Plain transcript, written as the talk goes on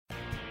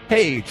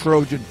Hey,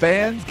 Trojan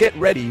fans, get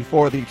ready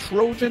for the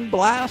Trojan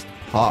Blast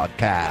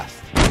podcast.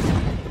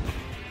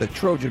 The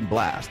Trojan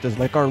Blast is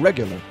like our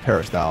regular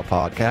Peristyle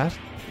podcast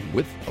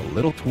with a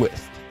little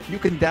twist. You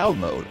can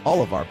download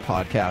all of our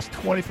podcasts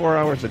 24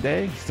 hours a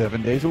day,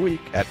 7 days a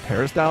week at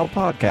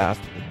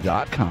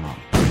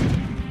peristylepodcast.com.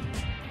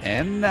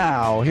 And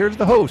now, here's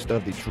the host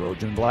of the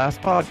Trojan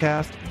Blast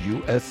podcast,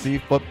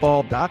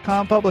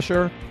 USCFootball.com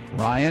publisher,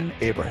 Ryan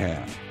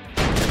Abraham.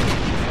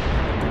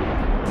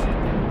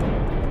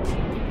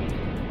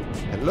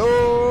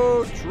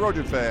 Hello,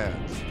 Trojan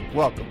fans.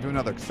 Welcome to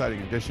another exciting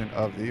edition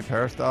of the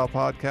Peristyle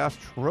Podcast,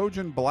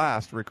 Trojan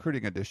Blast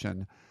recruiting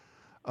edition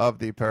of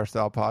the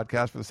Peristyle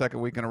Podcast. For the second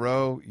week in a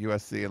row,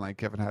 USC and Lane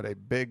Kiffin had a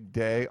big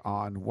day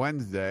on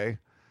Wednesday.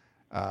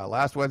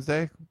 Last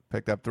Wednesday,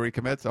 picked up 3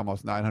 commits,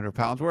 almost 900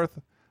 pounds worth.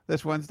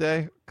 This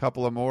Wednesday, a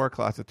couple of more,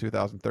 class of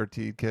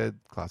 2013 kid,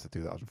 class of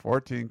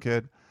 2014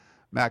 kid.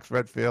 Max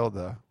Redfield,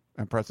 the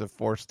impressive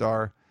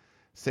 4-star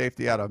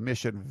safety out of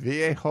Mission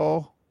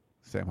Viejo,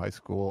 same high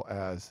school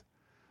as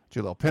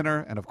Jalil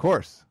Pinner, and of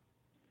course,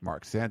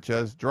 Mark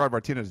Sanchez. Gerard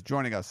Martinez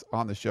joining us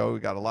on the show. We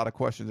got a lot of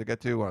questions to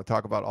get to. We want to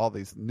talk about all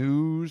these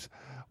news.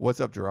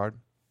 What's up, Gerard?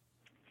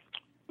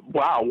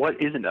 Wow,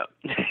 what isn't up?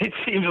 It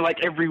seems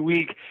like every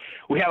week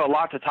we have a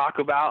lot to talk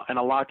about and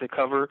a lot to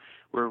cover.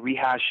 We're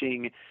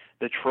rehashing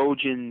the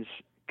Trojans'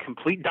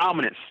 complete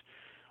dominance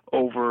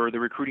over the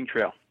recruiting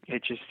trail.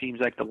 It just seems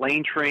like the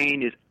Lane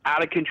train is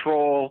out of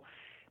control,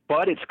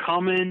 but it's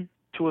coming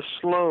to a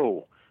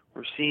slow.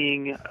 We're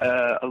seeing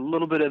a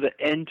little bit of an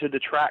end to the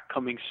track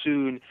coming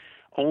soon.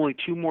 Only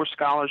 2 more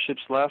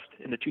scholarships left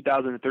in the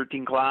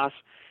 2013 class.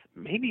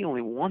 Maybe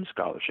only 1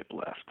 scholarship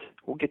left.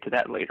 We'll get to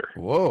that later.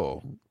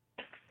 Whoa.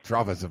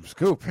 Dropping some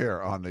scoop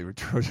here on the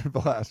Trojan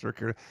Blast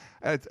recruit.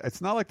 It's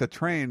not like the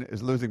train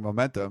is losing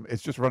momentum.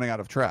 It's just running out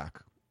of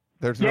track.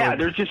 There's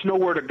just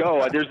nowhere to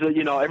go. There's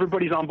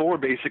everybody's on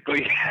board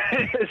basically.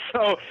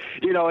 So,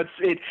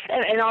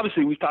 and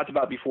obviously we've talked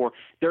about before,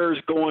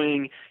 there's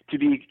going to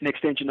be an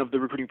extension of the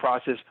recruiting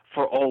process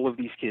for all of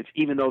these kids.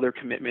 Even though they're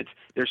commitments,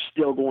 there's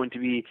still going to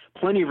be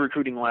plenty of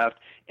recruiting left.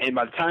 And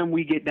by the time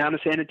we get down to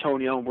San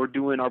Antonio and we're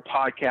doing our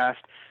podcast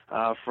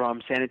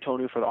from San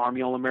Antonio for the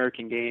Army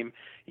All-American game,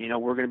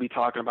 we're going to be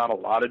talking about a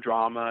lot of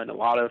drama and a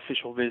lot of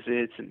official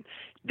visits and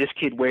this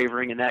kid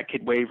wavering and that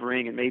kid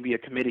wavering and maybe a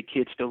committed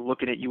kid still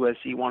looking at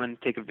USC wanting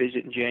to take a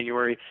visit in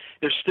January.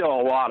 There's still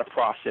a lot of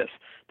process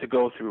to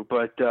go through,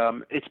 but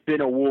it's been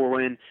a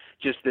whirlwind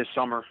just this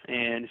summer,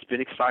 and it's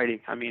been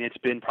exciting. I mean, it's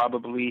been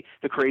probably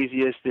the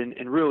craziest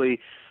and really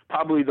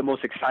probably the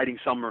most exciting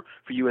summer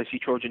for USC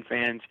Trojan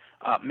fans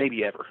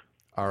maybe ever.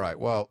 All right.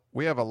 Well,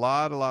 we have a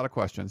lot of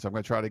questions. I'm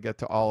going to try to get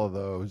to all of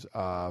those.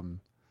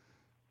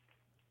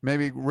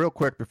 Maybe real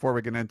quick before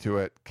we get into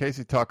it,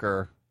 Casey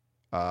Tucker,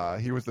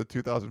 he was the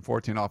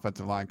 2014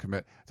 offensive line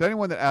commit. Is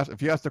anyone that asked,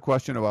 if you asked a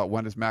question about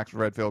when is Max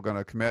Redfield going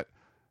to commit,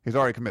 he's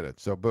already committed.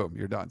 So boom,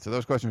 you're done. So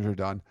those questions are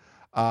done.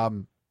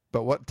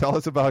 But tell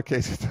us about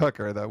Casey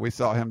Tucker, that we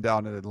saw him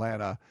down in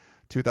Atlanta,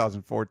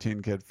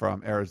 2014 kid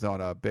from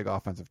Arizona, big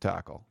offensive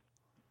tackle.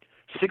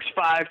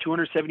 6'5",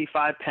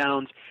 275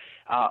 pounds,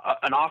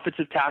 an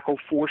offensive tackle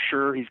for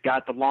sure. He's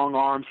got the long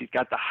arms. He's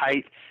got the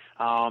height.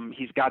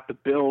 He's got the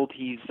build.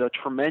 He's a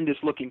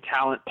tremendous-looking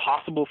talent,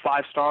 possible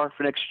 5-star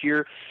for next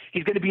year.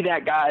 He's going to be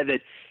that guy that,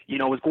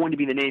 is going to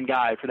be the name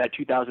guy for that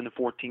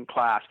 2014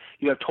 class.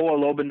 You have Toa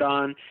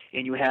Lobendon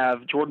and you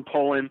have Jordan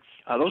Poland.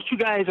 Those 2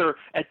 guys are,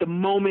 at the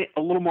moment,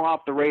 a little more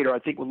off the radar. I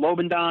think with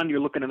Lobendon, you're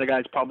looking at the guy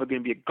who's probably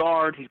going to be a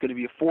guard. He's going to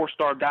be a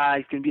 4-star guy.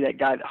 He's going to be that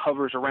guy that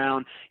hovers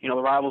around, the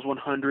Rivals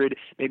 100,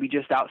 maybe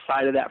just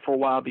outside of that for a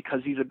while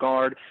because he's a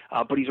guard.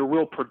 But he's a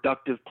real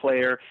productive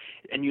player.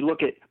 And you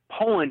look at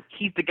Poland,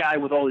 he's the guy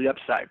with all the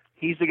upside.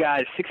 He's the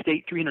guy,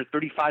 6'8",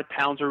 335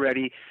 pounds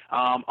already.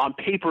 On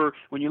paper,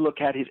 when you look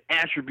at his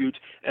attributes,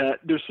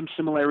 there's some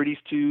similarities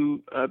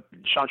to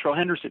Chantrell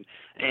Henderson.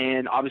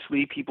 And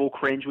obviously people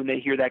cringe when they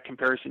hear that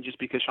comparison just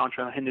because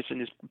Chantrell Henderson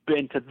has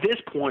been, to this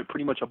point,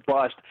 pretty much a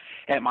bust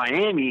at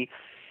Miami.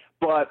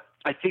 But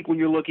I think when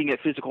you're looking at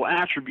physical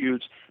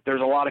attributes,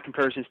 there's a lot of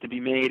comparisons to be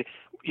made,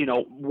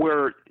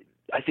 where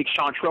I think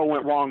Chantrell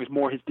went wrong is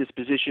more his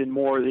disposition,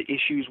 more the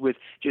issues with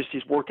just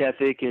his work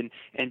ethic and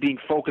being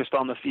focused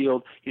on the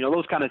field.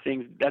 Those kind of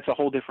things, that's a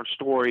whole different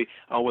story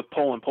with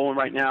Poland. Poland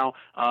right now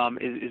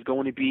is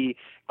going to be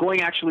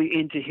going actually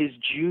into his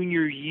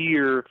junior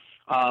year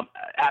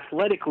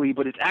athletically,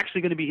 but it's actually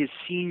going to be his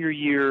senior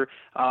year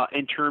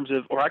in terms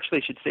of, or actually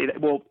I should say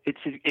that, well, it's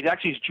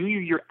actually his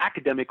junior year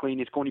academically, and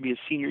it's going to be his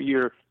senior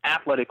year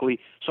athletically.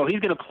 So he's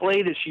going to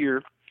play this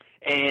year.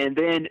 And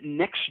then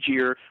next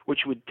year,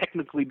 which would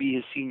technically be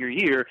his senior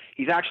year,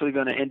 he's actually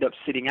going to end up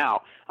sitting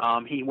out.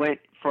 He went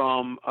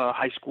from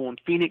high school in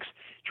Phoenix,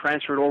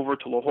 transferred over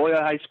to La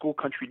Jolla High School,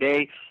 Country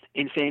Day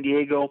in San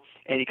Diego,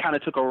 and he kind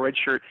of took a red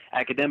shirt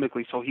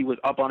academically. So he was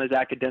up on his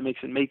academics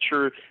and made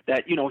sure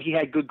that, he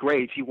had good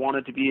grades. He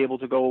wanted to be able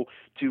to go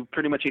to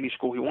pretty much any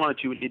school he wanted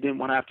to, and he didn't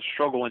want to have to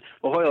struggle. And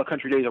La Jolla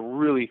Country Day is a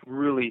really,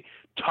 really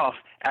tough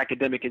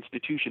academic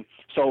institution.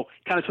 So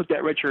kind of took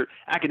that red shirt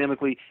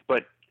academically,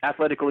 but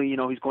athletically,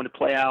 he's going to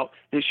play out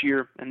this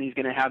year, and he's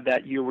going to have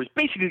that year where he's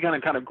basically going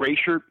to kind of gray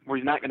shirt, where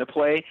he's not going to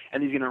play,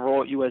 and he's going to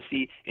enroll at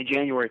USC in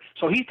January.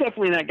 So he's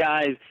definitely that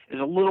guy, is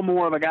a little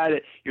more of a guy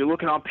that you're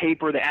looking on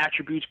paper, the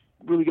attributes,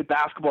 really good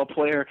basketball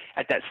player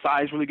at that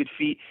size, really good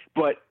feet.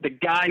 But the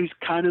guy who's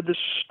kind of the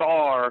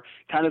star,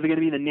 kind of going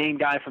to be the name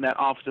guy from that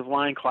offensive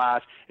line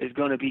class is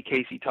going to be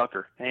Casey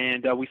Tucker.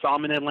 And we saw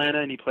him in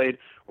Atlanta, and he played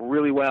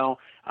really well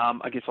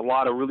against a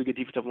lot of really good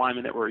defensive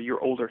linemen that were a year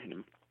older than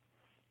him.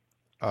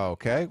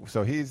 Okay,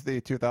 so he's the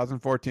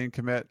 2014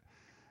 commit.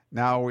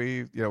 Now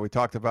we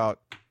talked about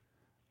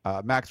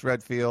Max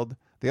Redfield.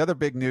 The other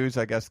big news,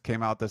 I guess,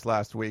 came out this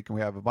last week, and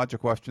we have a bunch of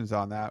questions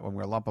on that when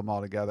we're lump them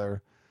all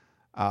together.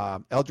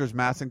 Eldridge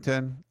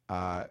Massington,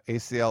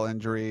 ACL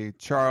injury.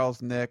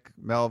 Charles, Nick,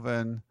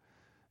 Melvin,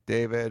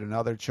 David, and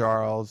other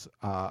Charles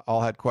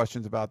all had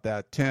questions about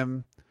that.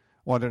 Tim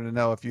wanted to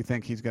know if you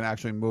think he's going to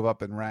actually move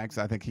up in ranks.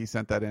 I think he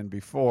sent that in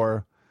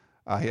before.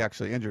 He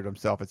actually injured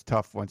himself. It's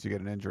tough once you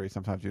get an injury.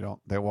 Sometimes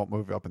they won't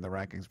move you up in the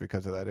rankings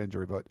because of that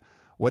injury. But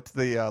what's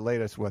the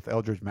latest with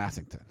Eldridge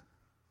Massington?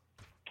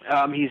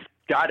 He's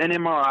got an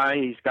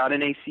MRI. He's got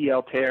an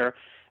ACL tear.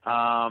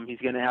 He's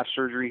going to have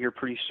surgery here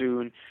pretty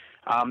soon.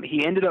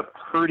 He ended up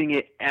hurting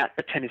it at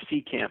a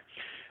Tennessee camp,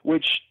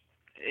 which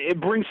it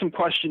brings some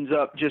questions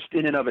up just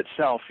in and of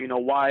itself.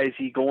 Why is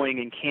he going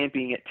and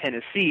camping at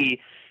Tennessee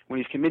when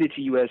he's committed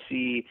to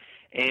USC?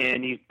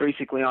 And he's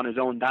basically on his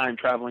own dime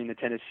traveling to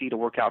Tennessee to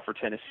work out for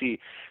Tennessee.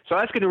 So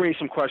that's going to raise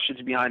some questions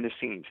behind the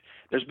scenes.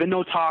 There's been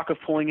no talk of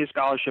pulling his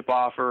scholarship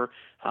offer.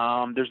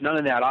 There's none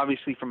of that.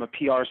 Obviously, from a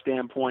PR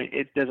standpoint,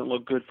 it doesn't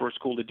look good for a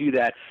school to do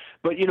that.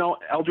 But,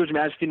 Eldridge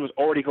Massington was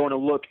already going to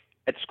look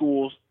at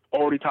schools,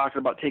 already talking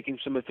about taking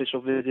some official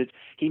visits.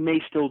 He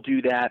may still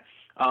do that.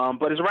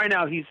 But as of right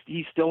now,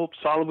 he's still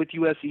solid with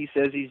USC. He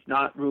says he's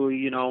not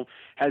really,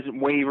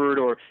 hasn't wavered,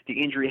 or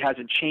the injury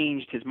hasn't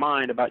changed his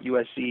mind about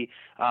USC.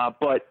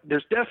 But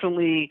there's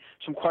definitely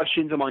some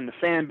questions among the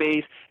fan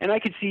base. And I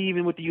could see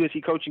even with the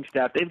USC coaching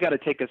staff, they've got to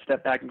take a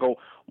step back and go,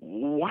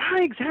 why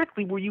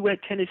exactly were you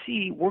at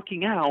Tennessee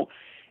working out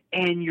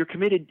and you're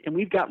committed and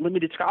we've got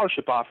limited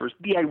scholarship offers?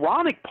 The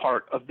ironic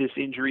part of this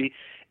injury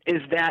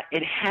is that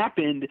it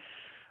happened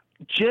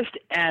just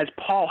as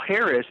Paul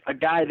Harris, a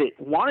guy that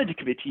wanted to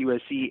commit to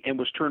USC and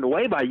was turned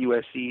away by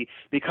USC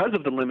because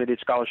of the limited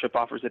scholarship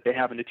offers that they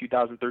have in the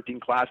 2013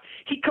 class,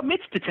 he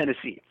commits to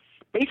Tennessee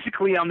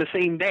basically on the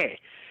same day.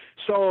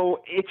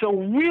 So it's a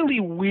really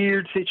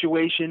weird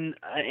situation,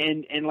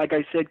 and like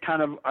I said,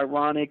 kind of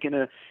ironic in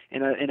a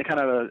kind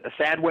of a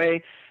sad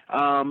way.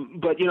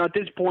 But at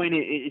this point,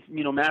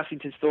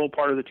 Massington's still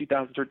part of the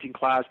 2013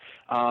 class.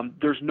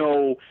 There's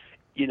no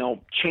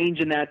change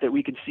in that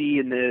we can see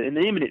in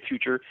the imminent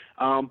future.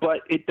 But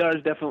it does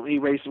definitely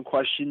raise some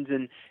questions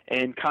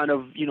and kind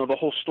of, the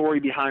whole story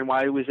behind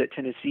why he was at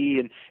Tennessee.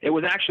 And it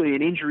was actually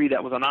an injury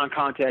that was a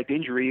non-contact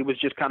injury. It was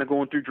just kind of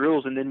going through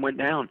drills and then went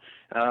down.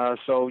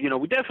 So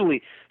we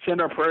definitely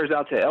send our prayers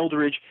out to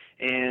Eldridge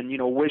and,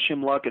 wish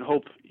him luck and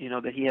hope,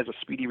 that he has a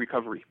speedy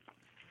recovery.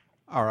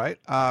 All right.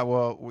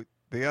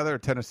 The other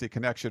Tennessee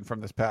connection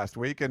from this past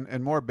week,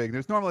 and more big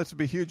news. Normally this would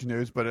be huge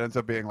news, but it ends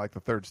up being like the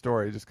third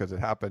story just because it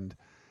happened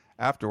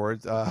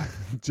afterwards.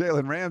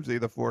 Jalen Ramsey,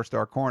 the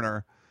 4-star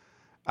corner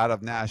out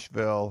of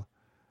Nashville,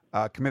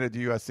 committed to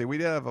USC. We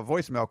did have a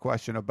voicemail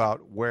question about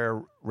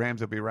where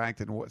Ramsey will be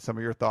ranked and what some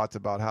of your thoughts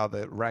about how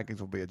the rankings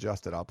will be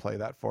adjusted. I'll play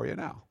that for you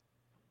now.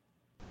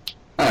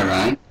 Hi,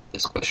 Ryan.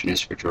 This question is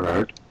for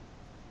Gerard.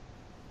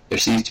 There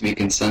seems to be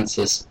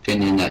consensus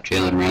opinion that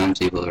Jalen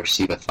Ramsey will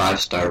receive a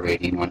 5-star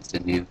rating once the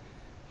new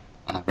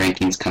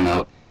rankings come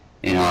out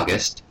in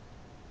August.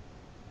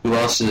 Who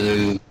else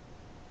do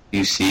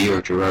you see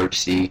or Gerard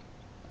see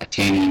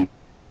attaining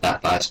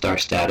that 5-star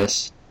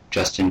status?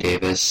 Justin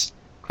Davis,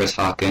 Chris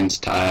Hawkins,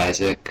 Ty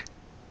Isaac,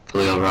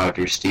 Khalil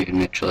Rogers, Stephen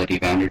Mitchell, Eddie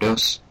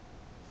Vanderdoes?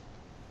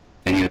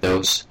 Any of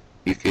those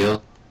you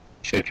feel?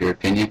 Share your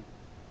opinion.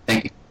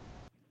 Thank you.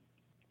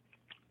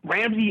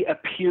 Ramsey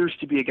appears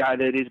to be a guy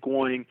that is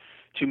going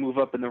to move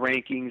up in the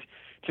rankings.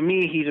 To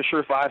me, he's a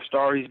sure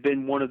 5-star. He's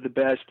been one of the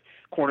best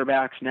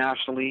cornerbacks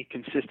nationally,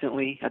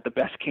 consistently at the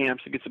best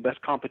camps against the best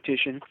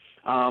competition.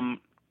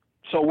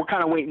 So we're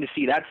kind of waiting to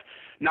see. That's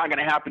not going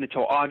to happen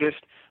until August.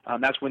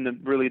 That's when the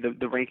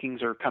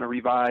rankings are kind of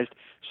revised.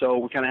 So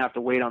we kind of have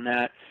to wait on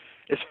that.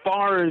 As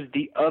far as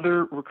the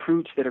other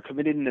recruits that are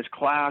committed in this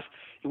class,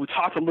 we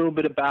talked a little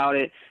bit about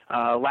it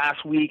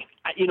last week.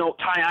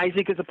 Ty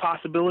Isaac is a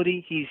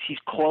possibility. He's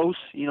close.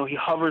 He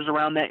hovers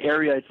around that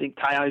area. I think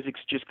Ty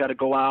Isaac's just got to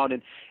go out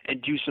and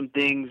do some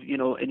things,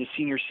 in his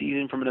senior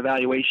season from an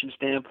evaluation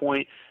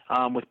standpoint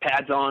with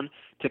pads on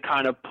to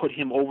kind of put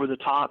him over the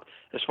top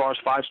as far as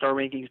 5-star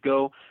rankings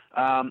go.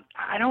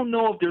 I don't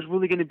know if there's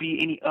really going to be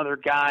any other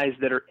guys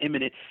that are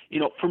imminent.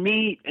 For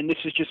me, and this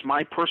is just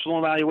my personal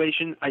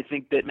evaluation, I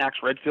think that Max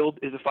Redfield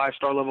is a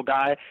 5-star level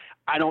guy.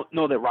 I don't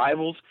know that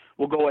Rivals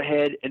will go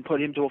ahead and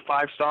put him to a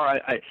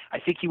 5-star. I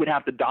think he would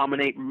have to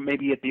dominate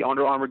maybe at the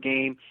Under Armour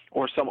game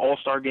or some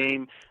All-Star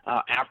game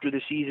after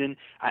the season.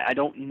 I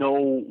don't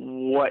know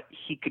what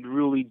he could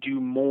really do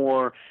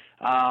more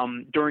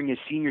during his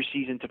senior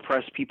season to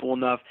press people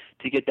enough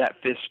to get that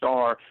 5th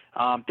star.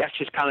 That's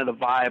just kind of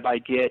the vibe I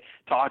get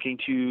talking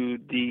to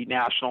the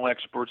national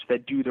experts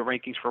that do the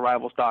rankings for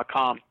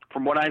Rivals.com.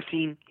 From what I've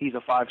seen, he's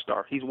a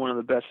 5-star. He's one of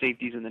the best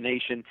safeties in the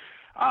nation.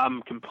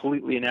 I'm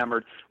completely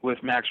enamored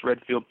with Max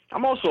Redfield.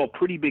 I'm also a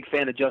pretty big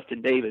fan of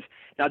Justin Davis.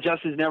 Now,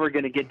 Justin's never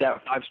going to get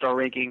that 5-star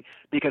ranking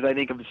because I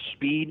think of his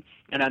speed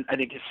and I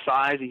think his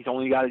size. He's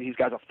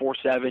got a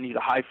 4'7", he's a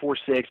high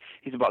 4'6",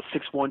 he's about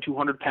 6'1",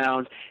 200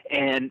 pounds,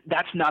 and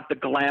that's not the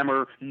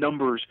glamour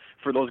numbers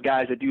for those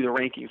guys that do the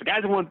rankings. The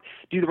guys that want to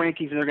do the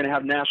rankings and they're going to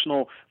have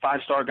national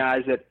 5-star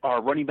guys that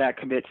are running back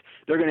commits,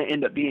 they're going to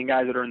end up being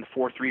guys that are in the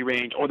 4'3"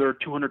 range or they're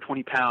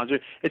 220 pounds.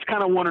 It's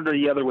kind of one or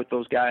the other with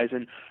those guys,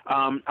 and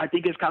I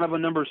think it's kind of a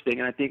numbers thing,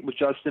 and I think with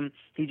Justin,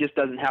 he just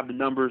doesn't have the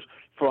numbers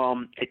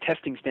from a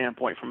testing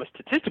standpoint. From a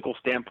statistical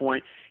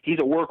standpoint, he's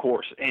a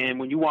workhorse, and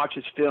when you watch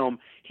his film,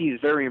 he is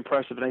very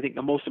impressive, and I think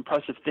the most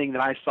impressive thing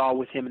that I saw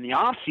with him in the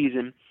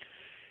off-season,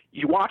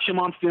 you watch him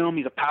on film,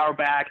 he's a power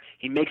back,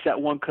 he makes that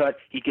one cut,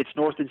 he gets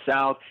north and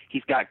south,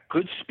 he's got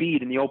good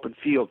speed in the open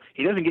field,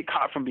 he doesn't get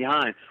caught from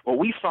behind. What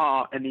we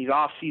saw in these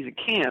off-season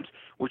camps,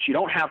 which you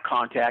don't have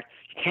contact,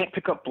 you can't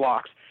pick up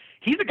blocks,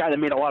 he's a guy that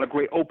made a lot of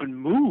great open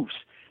moves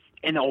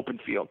in the open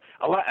field.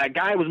 A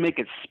guy was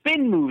making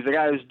spin moves. A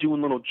guy was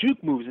doing little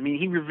juke moves. I mean,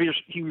 he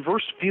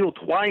reversed field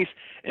twice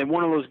in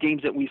one of those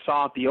games that we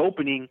saw at the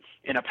opening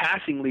in a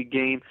passing league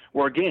game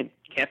where, again,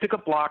 you can't pick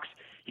up blocks,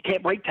 you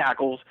can't break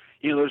tackles.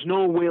 There's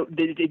no way.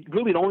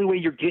 Really, the only way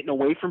you're getting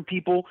away from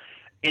people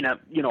in a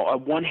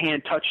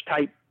one-hand touch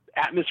type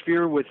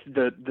atmosphere with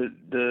the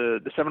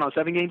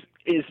 7-on-7 games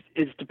is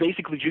to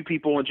basically juke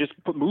people and just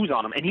put moves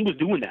on them, and he was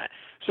doing that.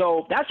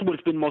 So that's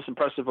what's been most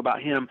impressive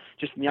about him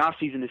just in the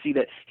offseason, to see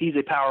that he's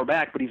a power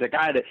back, but he's a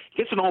guy that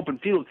gets an open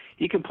field,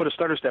 he can put a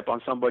stutter step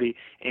on somebody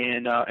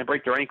and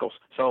break their ankles.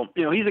 So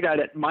he's a guy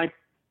that my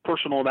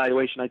personal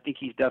evaluation, I think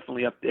he's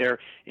definitely up there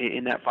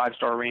in that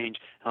 5-star range.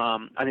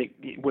 I think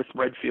with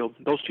Redfield,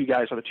 those two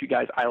guys are the two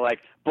guys I like.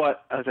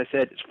 But as I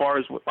said, as far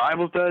as what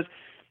Rivals does,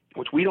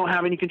 which we don't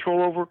have any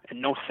control over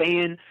and no say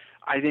in,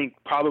 I think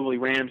probably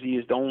Ramsey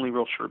is the only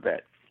real sure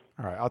bet.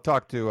 All right, I'll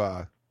talk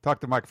to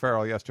Mike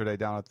Farrell yesterday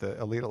down at the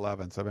Elite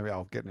 11, so maybe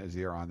I'll get in his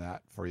ear on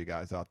that for you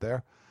guys out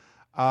there.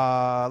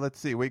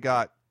 Let's see, we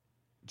got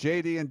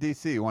JD in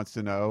DC wants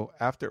to know,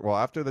 after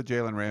the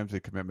Jalen Ramsey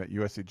commitment,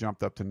 USC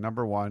jumped up to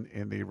number 1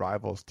 in the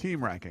Rivals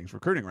team rankings,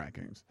 recruiting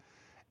rankings,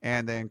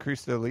 and they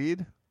increased their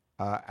lead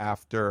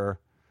after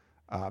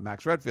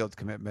Max Redfield's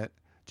commitment.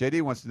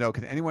 JD wants to know,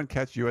 can anyone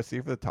catch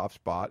USC for the top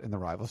spot in the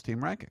Rivals team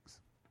rankings?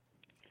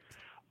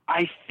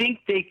 I think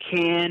they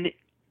can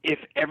if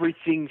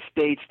everything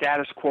stayed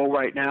status quo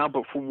right now,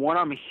 but from what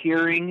I'm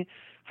hearing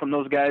from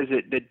those guys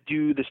that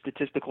do the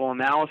statistical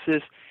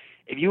analysis,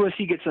 if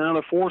USC gets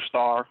another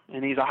 4-star,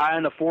 and he's a high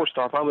end of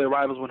 4-star, probably a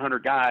Rivals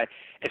 100 guy,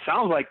 it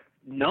sounds like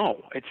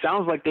no. It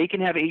sounds like they can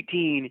have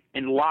 18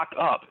 and lock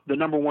up the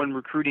number 1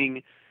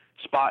 recruiting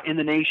spot in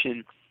the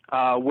nation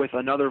with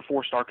another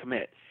 4-star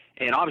commit.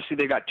 And obviously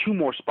they've got 2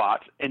 more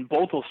spots, and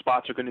both those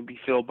spots are going to be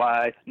filled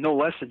by no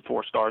less than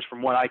 4 stars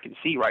from what I can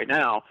see right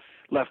now,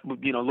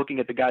 looking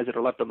at the guys that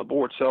are left on the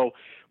board. So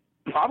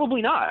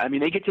probably not. I mean,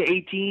 they get to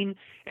 18,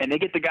 and they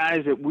get the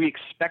guys that we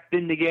expect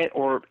them to get,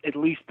 or at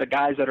least the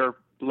guys that are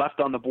left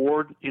on the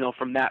board,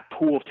 from that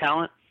pool of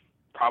talent.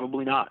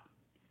 Probably not.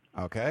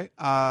 Okay.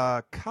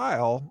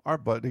 Kyle, our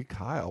buddy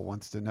Kyle,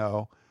 wants to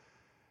know,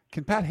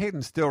 can Pat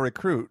Hayden still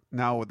recruit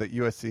now that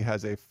USC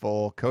has a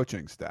full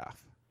coaching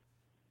staff?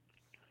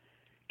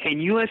 Can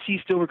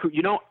USC still recruit?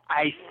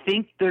 I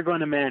think they're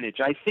going to manage.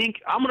 I think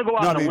I'm going to go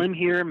out on a limb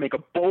here and make a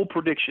bold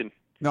prediction.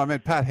 No, I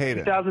meant Pat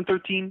Hayden.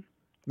 2013.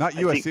 Not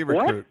USC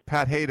recruit. What?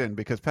 Pat Hayden,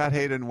 because Pat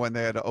Hayden, when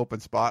they had an open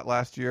spot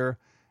last year,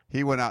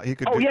 he went out. He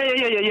could. Oh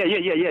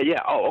yeah.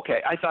 Oh,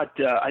 okay. I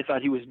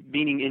thought he was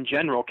meaning in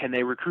general. Can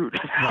they recruit?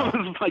 No. I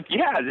was like,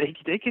 yeah,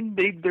 they can.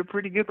 They're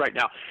pretty good right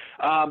now.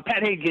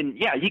 Pat Hayden,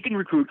 yeah, he can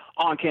recruit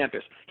on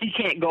campus. He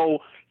can't go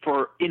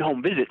for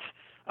in-home visits.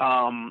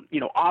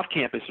 Off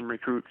campus and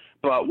recruit.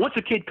 But once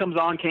a kid comes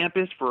on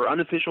campus for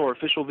unofficial or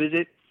official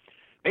visit,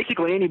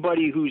 basically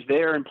anybody who's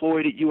there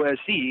employed at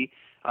USC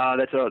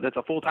that's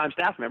a full-time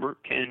staff member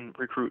can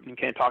recruit and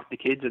can talk to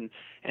kids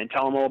and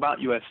tell them all about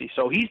USC.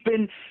 So he's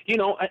been,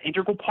 an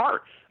integral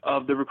part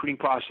of the recruiting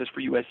process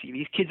for USC.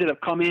 These kids that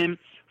have come in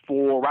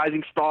for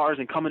Rising Stars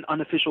and come in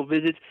unofficial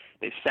visits,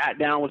 they've sat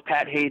down with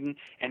Pat Hayden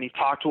and he's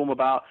talked to them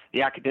about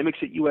the academics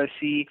at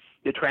USC,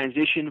 the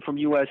transition from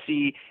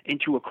USC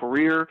into a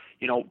career,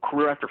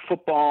 career after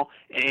football,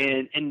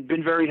 and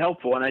been very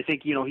helpful. And I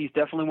think, he's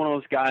definitely one of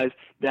those guys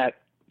that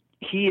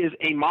he is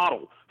a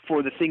model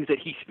for the things that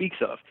he speaks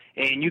of.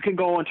 And you can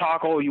go and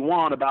talk all you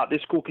want about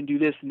this school can do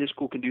this and this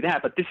school can do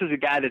that, but this is a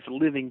guy that's a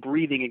living,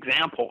 breathing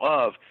example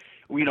of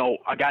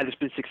a guy that's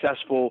been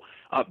successful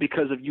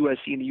because of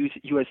USC and the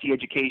USC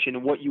education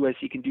and what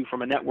USC can do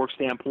from a network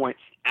standpoint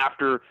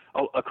after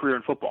a career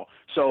in football.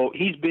 So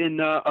he's been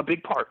a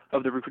big part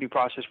of the recruiting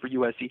process for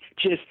USC,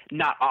 just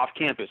not off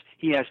campus.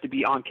 He has to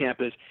be on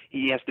campus.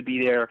 He has to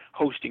be there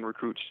hosting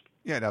recruits.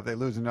 Yeah, now if they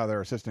lose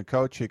another assistant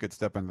coach, he could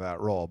step into that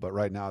role. But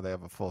right now they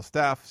have a full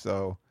staff,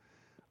 so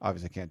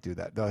obviously can't do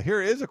that. Now,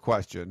 here is a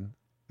question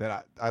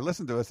that I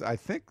listened to this. I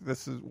think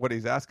this is what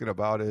he's asking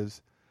about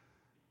is,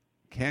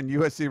 can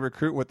USC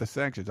recruit with the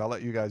sanctions? I'll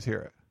let you guys hear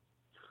it.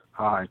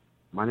 Hi,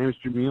 my name is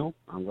Jamil.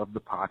 I love the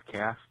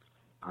podcast.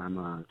 I'm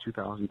a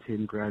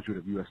 2010 graduate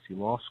of USC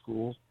Law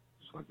School,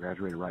 so I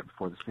graduated right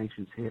before the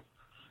sanctions hit.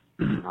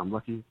 I'm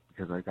lucky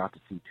because I got to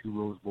see 2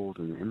 Rose Bowls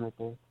and an Emerald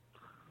Bowl.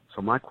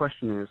 So my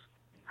question is,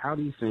 how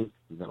do you think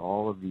that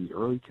all of the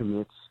early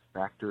commits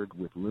factored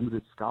with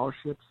limited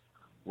scholarships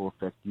will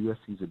affect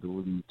USC's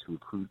ability to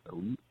recruit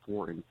elite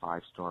 4- and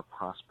 5-star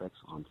prospects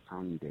on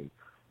signing day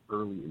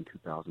early in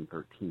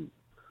 2013?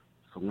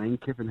 So Lane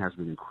Kiffin has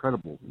been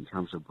incredible in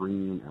terms of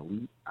bringing in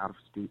elite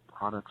out-of-state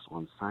products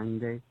on signing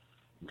day.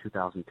 In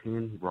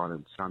 2010, he brought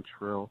in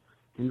Chantrell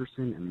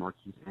Henderson and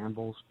Marquise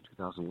Ambles. In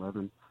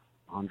 2011,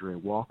 Andre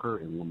Walker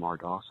and Lamar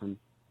Dawson.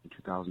 In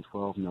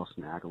 2012,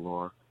 Nelson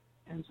Aguilar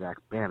and Zach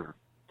Banner,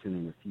 to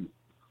name a few.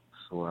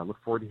 So I look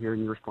forward to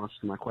hearing your response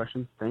to my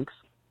question. Thanks.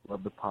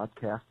 Love the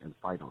podcast and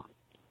fight on.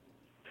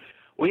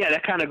 Well, yeah,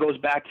 that kind of goes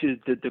back to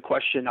the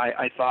question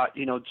I thought,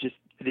 just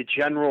the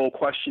general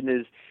question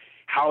is,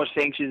 how are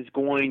sanctions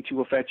going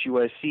to affect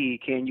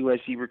USC? Can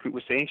USC recruit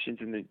with sanctions?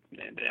 And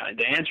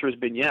the answer has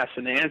been yes.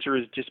 And the answer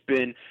has just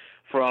been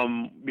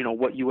from,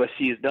 what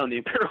USC has done. The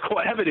empirical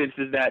evidence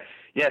is that,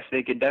 yes,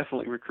 they can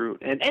definitely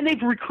recruit. And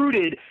they've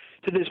recruited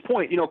to this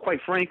point. Quite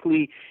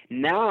frankly,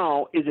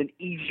 now is an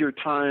easier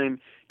time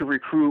to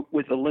recruit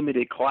with a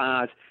limited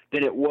class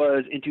than it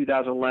was in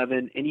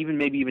 2011 and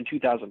maybe even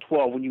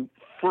 2012 when you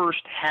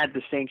first had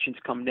the sanctions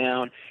come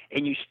down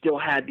and you still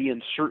had the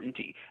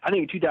uncertainty. I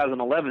think in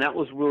 2011 that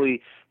was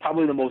really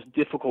probably the most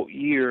difficult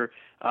year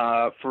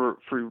for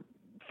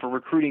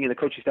recruiting and the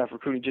coaching staff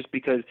recruiting, just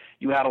because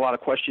you had a lot of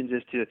questions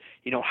as to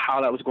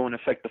how that was going to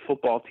affect the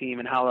football team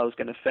and how that was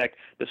going to affect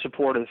the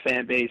support of the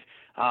fan base.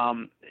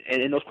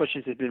 And those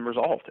questions have been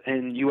resolved.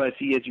 And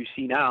USC, as you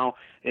see now,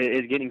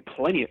 is getting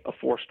plenty of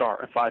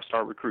 4-star and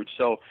 5-star recruits.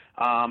 So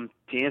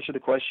to answer the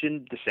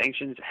question, the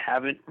sanctions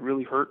haven't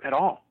really hurt at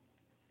all.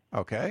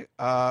 Okay.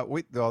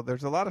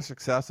 There's a lot of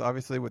success,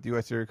 obviously, with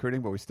USC recruiting,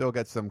 but we still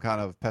get some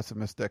kind of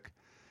pessimistic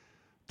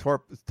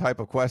type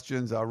of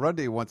questions.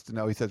 Rundy wants to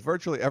know, he says,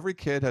 virtually every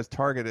kid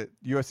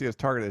USC has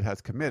targeted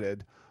has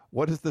committed.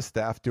 What is the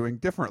staff doing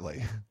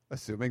differently?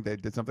 Assuming they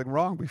did something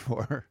wrong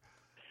before.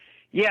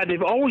 Yeah,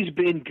 they've always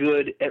been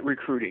good at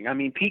recruiting. I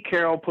mean, Pete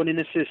Carroll put in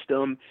a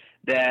system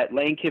that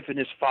Lane Kiffin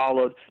has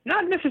followed,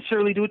 not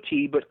necessarily to a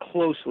T, but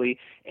closely,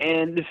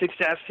 and the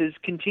success has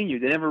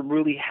continued. They never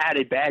really had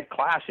a bad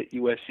class at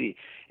USC.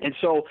 And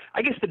so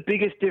I guess the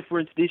biggest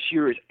difference this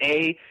year is,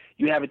 A,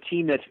 you have a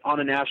team that's on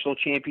a national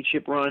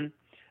championship run.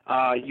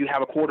 You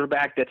have a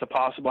quarterback that's a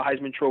possible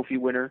Heisman Trophy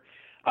winner.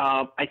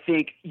 I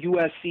think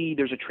USC,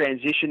 there's a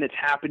transition that's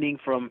happening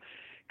from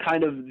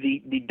kind of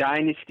the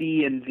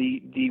dynasty and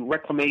the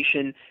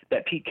reclamation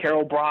that Pete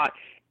Carroll brought.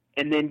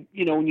 And then,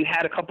 when you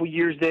had a couple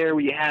years there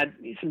where you had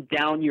some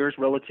down years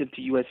relative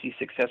to USC's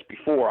success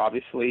before,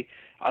 obviously,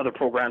 other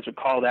programs would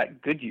call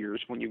that good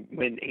years when you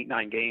win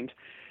 8-9 games.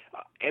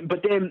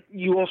 But then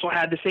you also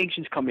had the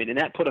sanctions come in, and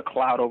that put a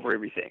cloud over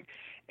everything.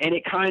 And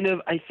it kind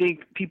of, I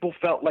think, people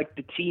felt like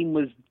the team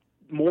was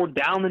more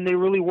down than they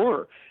really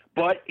were.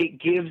 But it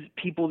gives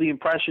people the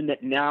impression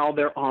that now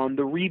they're on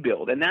the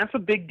rebuild. And that's a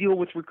big deal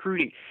with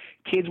recruiting.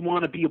 Kids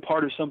want to be a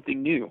part of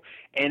something new.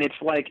 And it's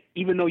like,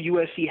 even though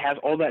USC has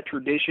all that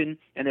tradition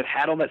and they've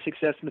had all that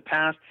success in the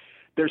past,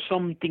 there's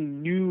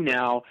something new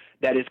now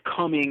that is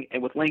coming.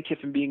 And with Lane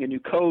Kiffin being a new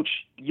coach,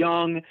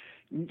 young,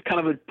 kind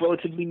of a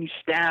relatively new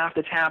staff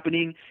that's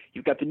happening.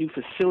 You've got the new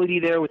facility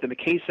there with the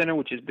McKay Center,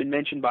 which has been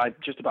mentioned by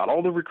just about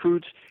all the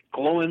recruits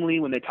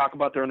glowingly when they talk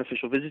about their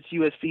unofficial visits to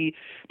USC.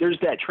 There's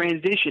that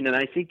transition, and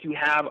I think you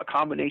have a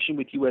combination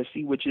with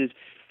USC, which is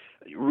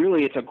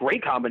really, it's a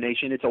great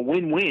combination. It's a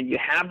win-win. You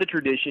have the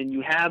tradition.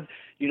 You have,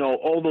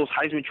 all those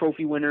Heisman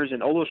Trophy winners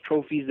and all those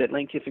trophies that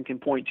Lane Kiffin can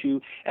point to.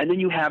 And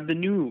then you have the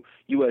new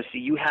USC.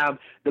 You have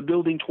the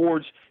building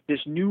towards this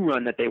new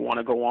run that they want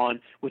to go on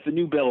with the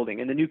new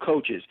building and the new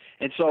coaches.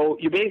 And so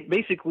you're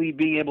basically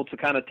being able to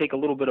kind of take a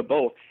little bit of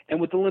both.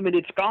 And with the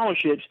limited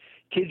scholarships,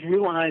 kids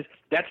realize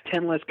that's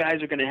 10 less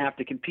guys are going to have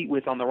to compete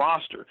with on the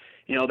roster.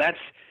 That's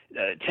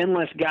 10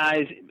 less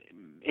guys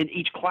in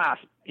each class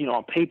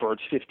on paper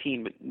it's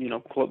 15, but,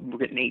 we're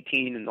getting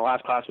 18 and the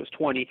last class was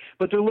 20,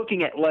 but they're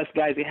looking at less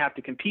guys they have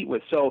to compete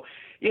with. So,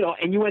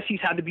 and USC's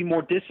had to be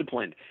more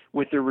disciplined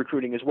with their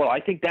recruiting as well. I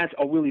think that's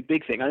a really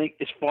big thing. I think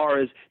as far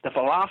as the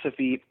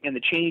philosophy and the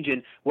change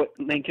in what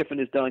Lane Kiffin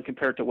has done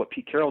compared to what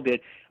Pete Carroll did,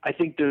 I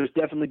think there's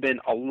definitely been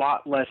a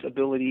lot less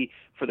ability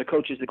for the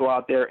coaches to go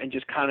out there and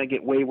just kind of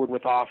get wayward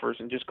with offers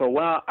and just go,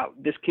 well,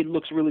 this kid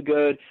looks really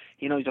good.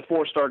 He's a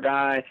 4-star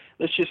guy.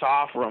 Let's just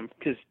offer him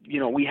because,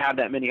 we have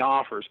that many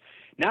offers.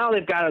 Now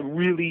they've got to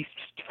really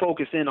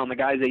focus in on the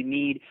guys they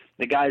need,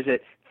 the guys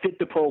that fit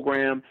the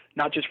program,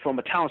 not just from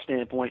a talent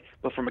standpoint,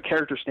 but from a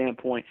character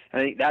standpoint. I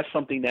think that's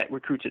something that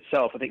recruits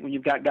itself. I think when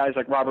you've got guys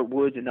like Robert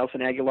Woods and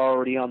Nelson Aguilar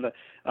already on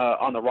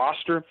the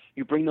roster,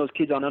 you bring those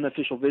kids on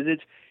unofficial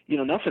visits.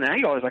 Nelson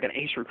Aguilar is like an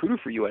ace recruiter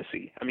for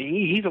USC. I mean,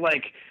 he's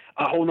like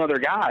a whole other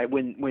guy.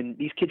 When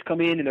these kids come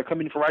in and they're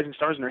coming for Rising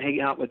Stars and they're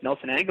hanging out with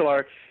Nelson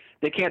Aguilar,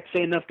 they can't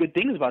say enough good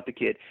things about the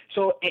kid.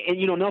 So, and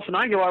Nelson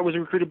Aguilar was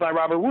recruited by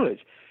Robert Woods.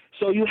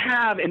 So you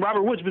have, and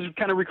Robert Woods was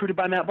kind of recruited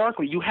by Matt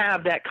Barkley. You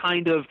have that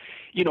kind of,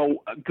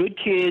 good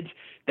kids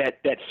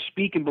that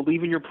speak and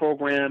believe in your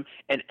program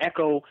and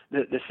echo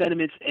the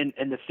sentiments and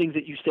the things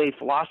that you say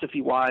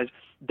philosophy-wise.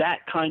 That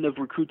kind of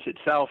recruits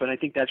itself, and I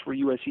think that's where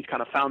USC's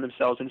kind of found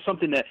themselves, and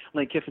something that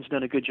Lane Kiffin's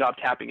done a good job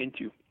tapping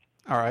into.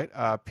 All right.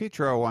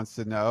 Petro wants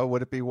to know,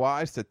 would it be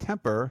wise to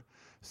temper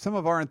some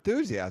of our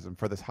enthusiasm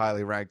for this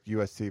highly ranked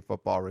USC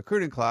football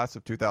recruiting class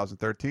of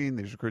 2013?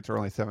 These recruits are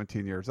only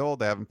 17 years old.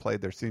 They haven't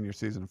played their senior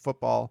season of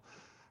football.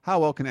 How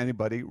well can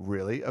anybody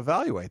really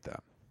evaluate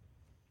them?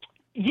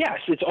 Yes,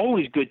 it's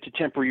always good to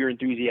temper your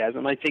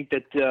enthusiasm. I think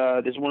that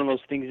there's one of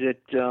those things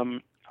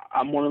that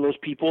I'm one of those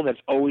people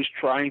that's always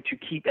trying to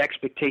keep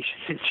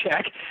expectations in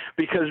check,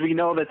 because we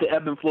know that the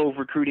ebb and flow of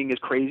recruiting is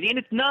crazy. And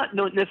it's not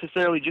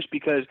necessarily just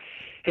because,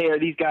 hey, are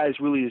these guys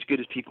really as good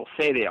as people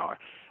say they are?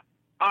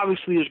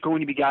 Obviously, there's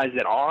going to be guys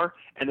that are,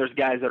 and there's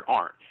guys that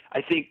aren't.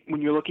 I think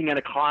when you're looking at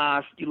a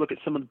class, you look at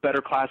some of the better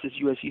classes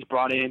USC's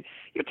brought in,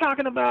 you're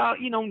talking about,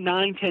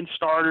 9, 10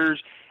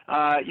 starters.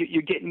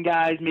 You're getting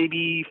guys,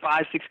 maybe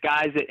 5, 6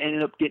 guys that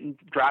ended up getting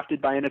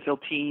drafted by NFL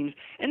teams,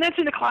 and that's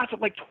in a class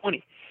of like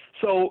 20.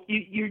 So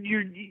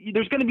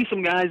there's going to be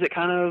some guys that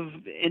kind of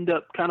end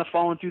up kind of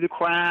falling through the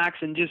cracks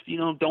and just,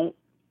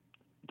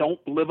 don't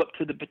live up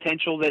to the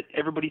potential that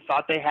everybody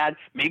thought they had.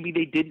 Maybe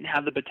they didn't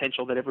have the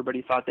potential that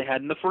everybody thought they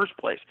had in the first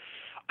place.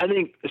 I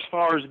think as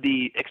far as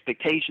the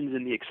expectations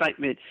and the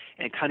excitement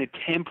and kind of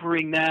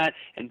tempering that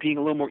and being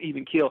a little more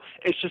even keel,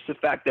 it's just the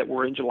fact that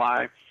we're in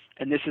July,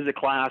 and this is a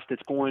class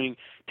that's going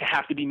to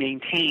have to be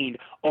maintained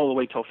all the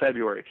way till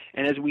February.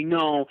 And as we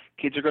know,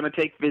 kids are going to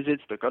take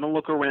visits. They're going to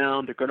look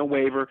around. They're going to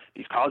waver.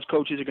 These college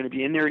coaches are going to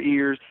be in their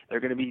ears. They're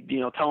going to be,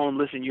 telling them,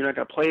 listen, you're not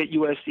going to play at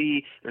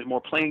USC. There's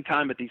more playing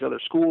time at these other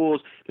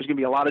schools. There's going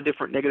to be a lot of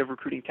different negative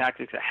recruiting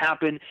tactics that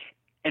happen.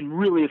 And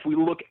really, if we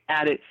look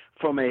at it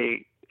from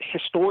a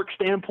historic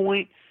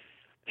standpoint,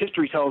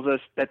 history tells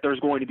us that there's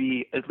going to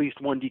be at least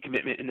one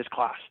decommitment in this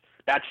class.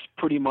 That's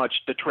pretty much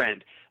the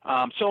trend.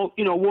 So,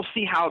 we'll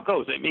see how it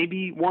goes. It may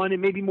be one, it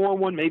may be more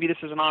one. Maybe this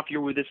is an off year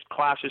where this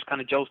class just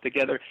kind of gels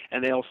together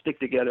and they all stick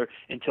together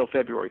until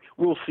February.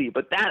 We'll see.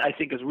 But that, I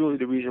think, is really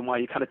the reason why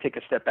you kind of take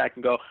a step back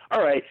and go,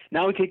 all right,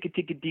 now we can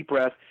take a deep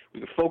breath. We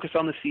can focus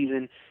on the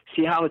season,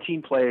 see how the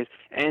team plays,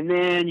 and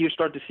then you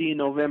start to see in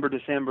November,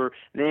 December,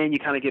 then you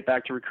kind of get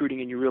back to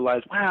recruiting and you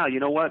realize, wow, you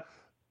know what?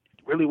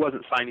 It really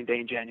wasn't signing day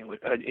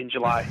in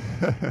July.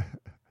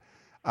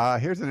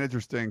 Here's an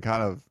interesting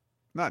kind of,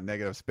 not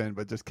negative spin,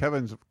 but just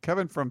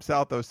Kevin from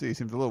South OC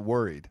seems a little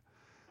worried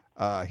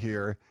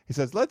here. He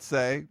says, let's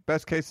say,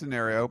 best case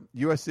scenario,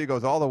 USC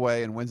goes all the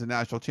way and wins a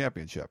national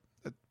championship.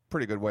 A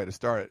pretty good way to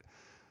start it.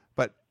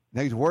 But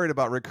now he's worried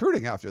about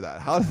recruiting after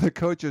that. How do the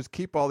coaches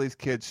keep all these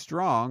kids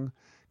strong,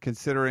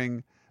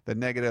 considering the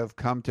negative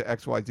come to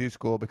XYZ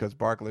school because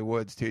Barkley,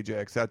 Woods, TJ,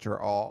 et cetera,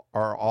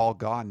 are all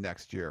gone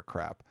next year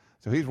crap?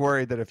 So he's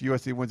worried that if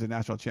USC wins a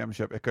national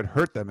championship, it could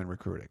hurt them in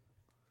recruiting.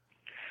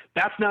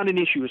 That's not an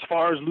issue. As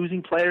far as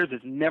losing players,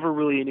 it's never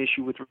really an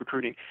issue with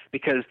recruiting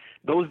because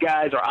those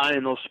guys are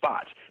eyeing those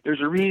spots. There's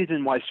a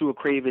reason why Sua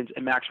Cravens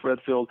and Max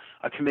Redfield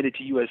are committed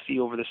to USC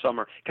over the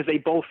summer because they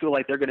both feel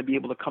like they're going to be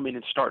able to come in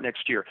and start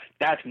next year.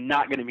 That's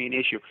not going to be an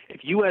issue.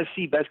 If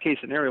USC, best case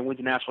scenario, wins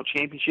a national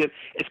championship,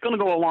 it's going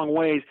to go a long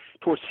ways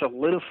towards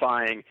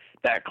solidifying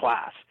that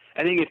class.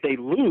 I think if they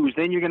lose,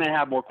 then you're going to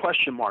have more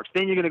question marks.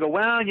 Then you're going to go,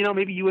 well,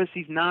 maybe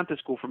USC's not the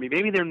school for me.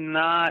 Maybe they're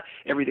not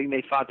everything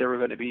they thought they were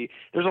going to be.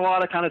 There's a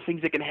lot of kind of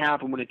things that can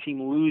happen when a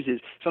team loses.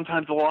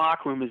 Sometimes the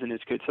locker room isn't as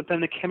good.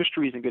 Sometimes the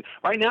chemistry isn't good.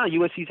 Right now,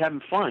 USC's having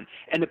fun.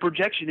 And the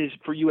projection is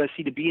for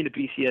USC to be in a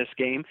BCS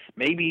game,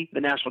 maybe the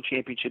national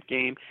championship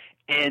game.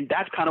 And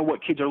that's kind of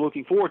what kids are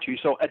looking forward to.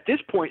 So at this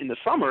point in the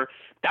summer,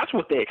 that's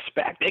what they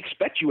expect. They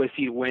expect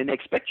USC to win. They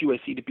expect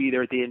USC to be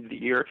there at the end of the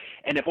year.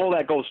 And if all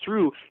that goes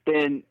through,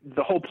 then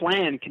the whole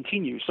plan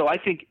continues. So I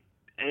think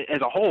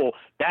as a whole,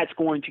 that's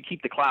going to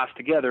keep the class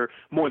together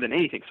more than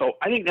anything. So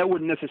I think that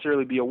wouldn't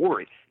necessarily be a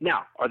worry.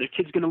 Now, are the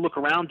kids going to look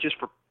around just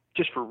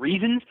for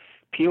reasons?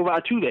 Pio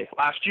Valtude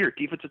last year,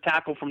 defensive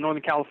tackle from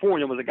Northern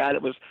California, was a guy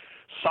that was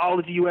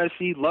solid at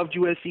USC, loved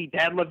USC,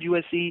 dad loved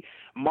USC.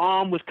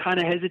 Mom was kind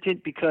of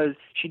hesitant because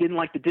she didn't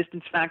like the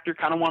distance factor,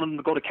 kind of wanted him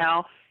to go to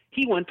Cal.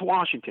 He went to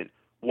Washington.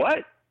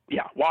 What?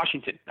 Yeah,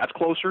 Washington. That's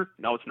closer?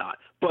 No, it's not.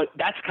 But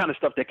that's the kind of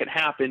stuff that can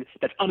happen.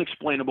 That's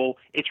unexplainable.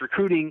 It's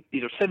recruiting.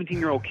 These are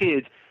 17-year-old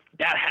kids.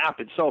 That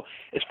happens. So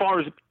as far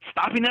as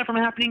stopping that from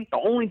happening, the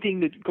only thing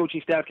the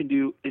coaching staff can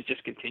do is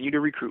just continue to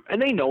recruit.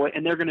 And they know it,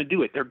 and they're going to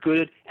do it. They're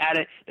good at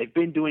it. They've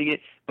been doing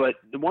it. But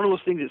one of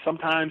those things that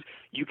sometimes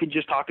you can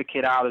just talk a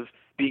kid out of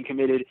being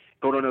committed,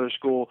 go to another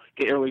school,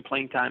 get early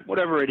playing time,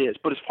 whatever it is.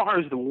 But as far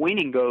as the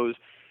winning goes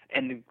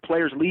and the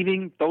players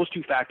leaving, those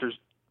two factors,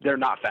 they're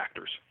not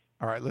factors.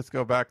 All right, let's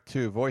go back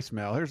to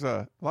voicemail. Here's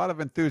a lot of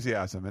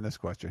enthusiasm in this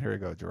question. Here you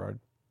go, Gerard.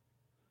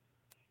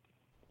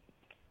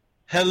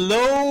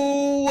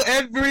 Hello,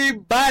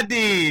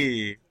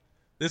 everybody.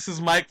 This is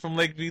Mike from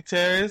Lakeview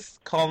Terrace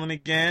calling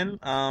again.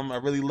 I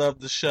really love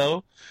the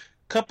show.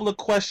 Couple of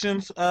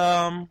questions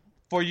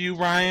for you,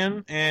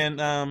 Ryan,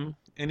 and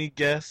any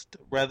guest,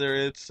 whether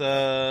it's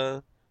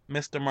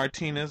Mr.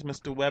 Martinez,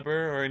 Mr.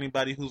 Weber, or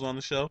anybody who's on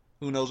the show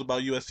who knows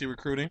about USC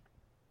recruiting.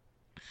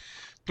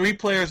 3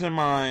 players in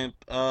mind.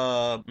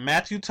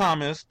 Matthew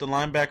Thomas, the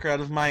linebacker out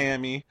of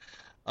Miami.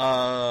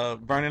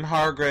 Vernon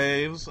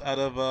Hargraves out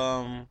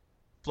of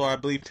Florida,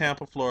 I believe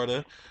Tampa,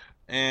 Florida,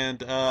 and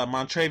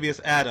Montravius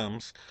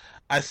Adams.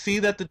 I see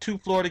that the 2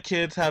 Florida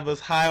kids have us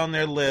high on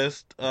their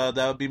list. That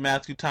would be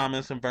Matthew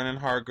Thomas and Vernon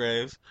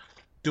Hargraves.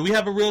 Do we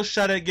have a real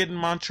shot at getting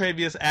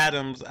Montravius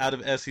Adams out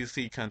of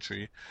SEC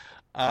country?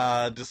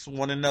 Just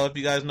want to know if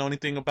you guys know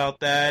anything about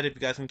that. If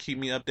you guys can keep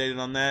me updated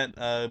on that,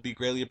 it'd be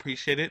greatly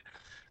appreciated.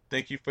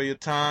 Thank you for your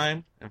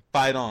time, and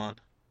fight on.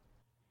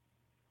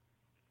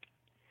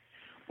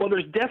 Well,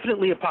 there's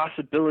definitely a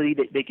possibility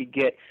that they could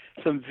get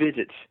some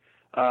visits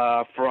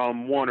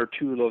from 1 or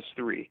 2 of those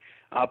 3.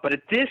 But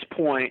at this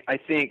point, I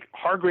think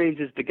Hargraves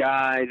is the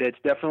guy that's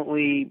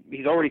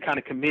he's already kind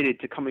of committed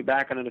to coming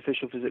back on an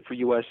official visit for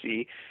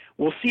USC.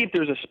 We'll see if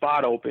there's a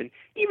spot open.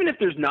 Even if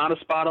there's not a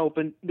spot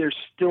open, there's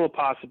still a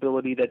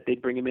possibility that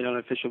they'd bring him in on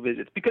official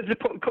visits because the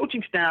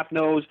coaching staff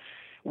knows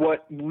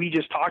what we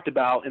just talked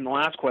about in the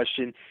last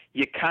question.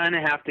 You kind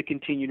of have to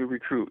continue to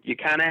recruit. You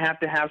kind of have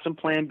to have some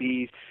plan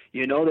Bs.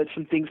 You know that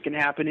some things can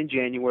happen in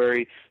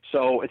January,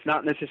 so it's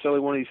not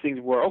necessarily one of these things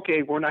where,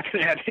 okay, we're not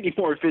going to have any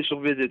more official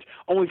visits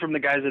only from the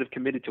guys that have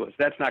committed to us.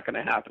 That's not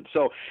going to happen.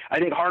 So I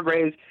think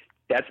Hargraves,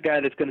 that's a guy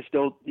that's going to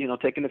still,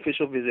 take an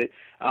official visit.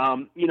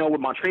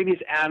 With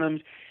Montravius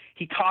Adams,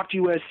 he talked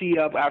USC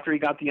up after he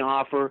got the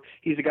offer.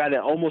 He's a guy that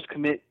almost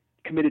committed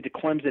to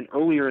Clemson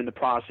earlier in the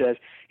process.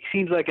 He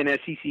seems like an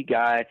SEC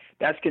guy.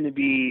 That's going to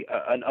be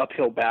an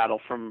uphill battle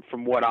from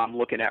what I'm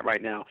looking at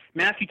right now.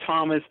 Matthew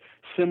Thomas,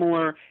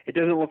 similar. It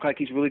doesn't look like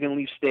he's really going to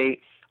leave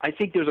state. I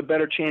think there's a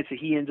better chance that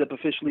he ends up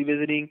officially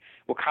visiting.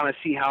 We'll kind of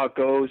see how it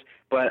goes,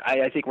 but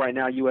I think right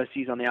now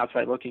USC's on the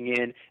outside looking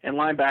in, and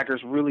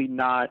linebacker's really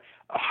not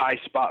a high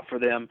spot for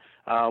them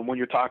when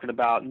you're talking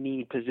about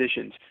need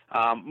positions.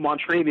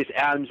 Montravius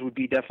Adams would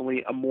be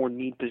definitely a more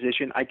need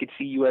position. I could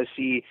see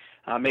USC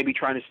maybe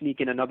trying to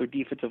sneak in another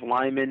defensive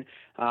lineman.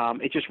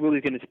 It's just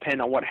really going to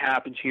depend on what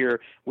happens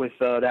here with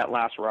that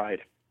last ride.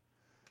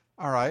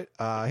 All right.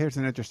 Here's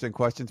an interesting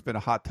question. It's been a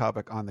hot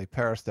topic on the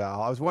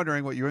Peristyle. I was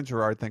wondering what you and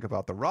Gerard think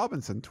about the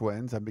Robinson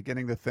twins. I'm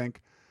beginning to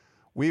think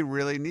we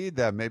really need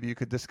them. Maybe you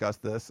could discuss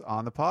this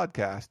on the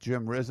podcast.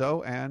 Jim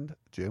Rizzo and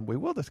Jim, we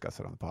will discuss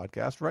it on the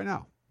podcast right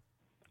now.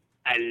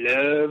 I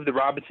love the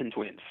Robinson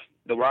twins.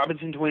 The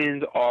Robinson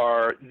twins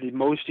are the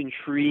most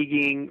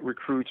intriguing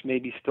recruits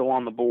maybe still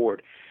on the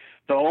board.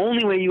 The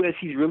only way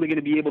USC is really going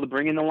to be able to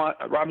bring in the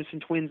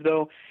Robinson twins,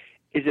 though,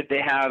 is if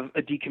they have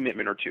a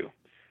decommitment or 2.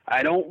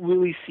 I don't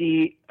really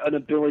see an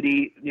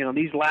ability,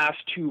 these last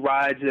 2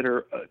 rides that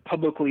are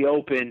publicly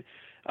open,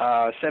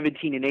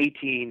 17 and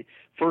 18,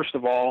 first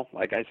of all,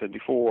 like I said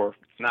before,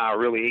 it's not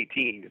really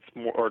 18.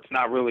 They're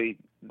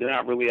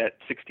not really at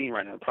 16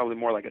 right now, probably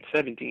more like at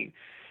 17.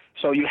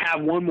 So you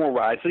have one more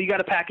ride. So you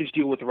got a package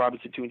deal with the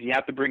Robinson twins. You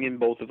have to bring in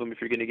both of them if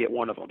you're going to get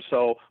one of them.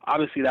 So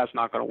obviously that's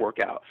not going to work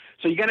out.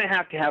 So you're going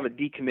to have a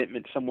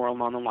decommitment somewhere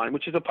along the line,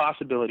 which is a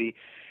possibility.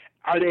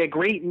 Are they a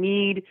great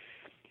need?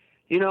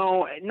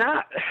 Not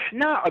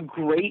a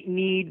great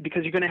need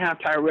because you're going to have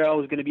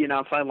Tyrell, who's going to be an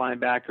outside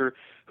linebacker,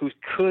 who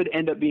could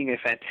end up being a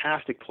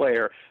fantastic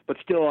player, but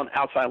still an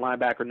outside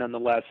linebacker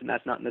nonetheless, and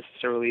that's not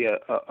necessarily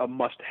a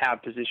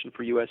must-have position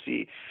for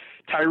USC.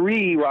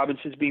 Tyree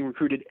Robinson's being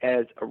recruited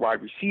as a wide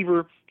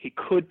receiver. He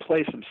could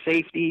play some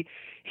safety.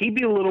 He'd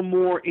be a little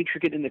more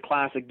intricate in the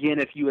class, again,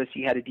 if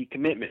USC had a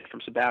decommitment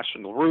from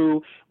Sebastian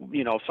LaRue.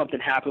 Something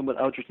happened with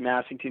Eldridge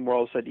Massington where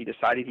all of a sudden he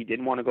decided he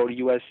didn't want to go to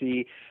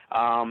USC.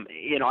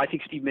 I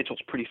think Steve Mitchell's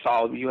pretty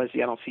solid with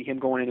USC. I don't see him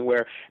going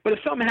anywhere. But if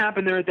something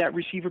happened there at that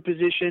receiver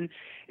position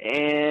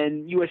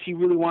and USC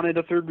really wanted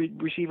a third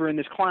receiver in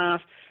this class,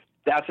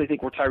 that's, I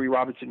think, where Tyree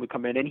Robinson would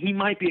come in. And he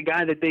might be a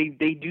guy that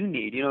they do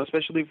need,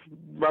 especially if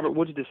Robert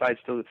Woods decides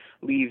to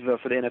leave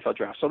for the NFL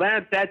draft. So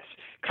that's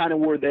kind of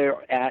where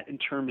they're at in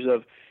terms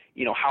of,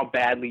 how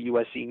badly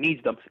USC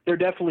needs them. They're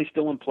definitely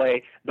still in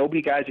play. There'll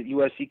be guys at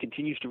USC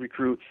continues to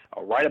recruit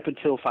right up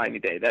until signing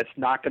day. That's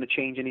not going to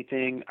change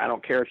anything. I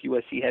don't care if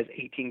USC has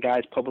 18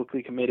 guys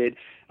publicly committed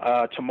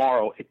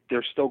tomorrow.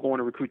 They're still going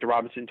to recruit the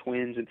Robinson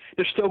twins, and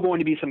there's still going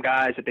to be some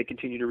guys that they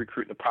continue to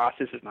recruit. The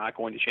process is not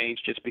going to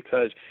change just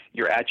because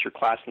you're at your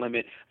class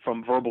limit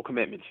from verbal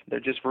commitments. They're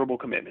just verbal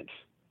commitments.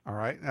 All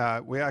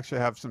right. We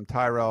actually have some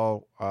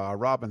Tyrell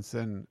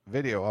Robinson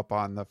video up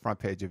on the front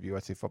page of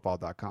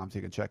USCFootball.com, so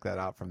you can check that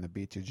out from the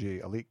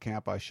B2G Elite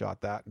Camp. I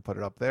shot that and put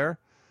it up there.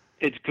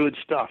 It's good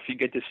stuff. You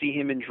get to see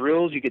him in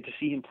drills. You get to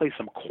see him play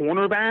some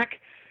cornerback.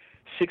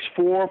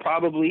 6'4",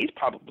 probably. He's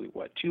probably,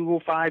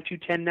 205,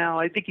 210 now?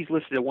 I think he's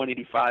listed at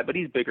 185, but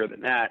he's bigger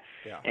than that.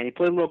 Yeah. And he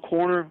played a little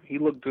corner. He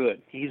looked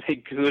good. He's a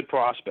good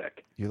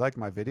prospect. You liked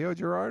my video,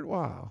 Gerard?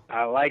 Wow.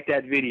 I like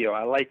that video.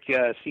 I like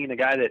seeing a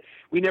guy that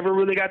we never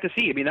really got to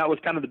see. I mean, that was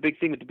kind of the big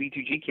thing with the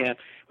B2G camp.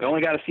 We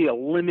only got to see a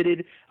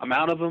limited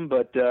amount of them,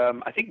 but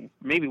I think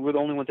maybe we're the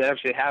only ones that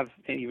actually have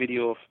any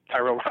video of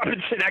Tyrell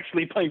Robinson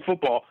actually playing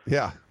football.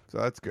 Yeah, so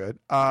that's good.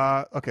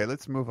 Okay,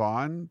 let's move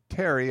on.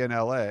 Terry in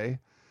L.A.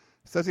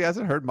 says he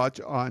hasn't heard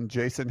much on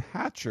Jason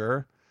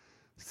Hatcher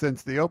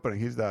since the opening.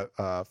 He's the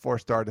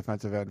 4-star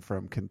defensive end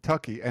from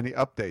Kentucky. Any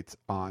updates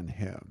on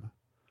him?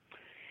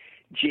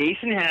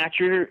 Jason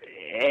Hatcher,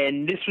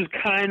 and this was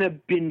kind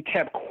of been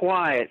kept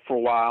quiet for a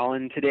while,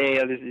 and today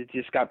it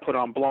just got put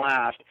on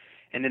blast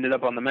and ended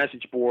up on the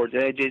message boards.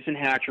 Jason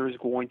Hatcher is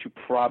going to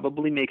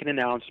probably make an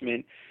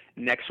announcement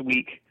next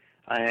week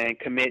and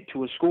commit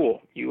to a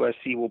school.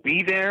 USC will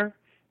be there.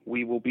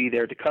 We will be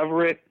there to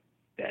cover it.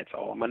 That's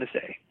all I'm going to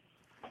say.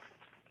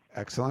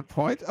 Excellent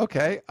point.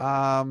 Okay.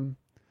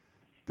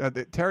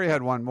 Terry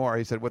had one more.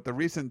 He said, with the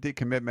recent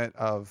decommitment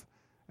of,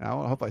 and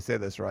I hope I say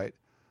this right,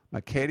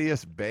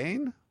 Macadius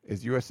Bain,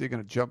 is USC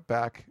going to jump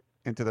back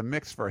into the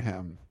mix for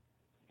him?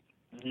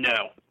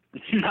 No,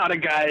 not a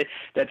guy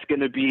that's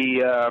going to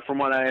be, from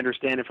what I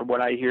understand and from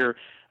what I hear,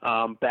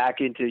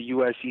 back into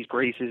USC's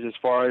graces as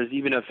far as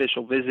even an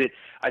official visit.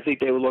 I think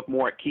they would look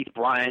more at Keith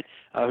Bryant,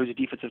 who's a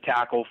defensive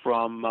tackle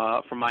from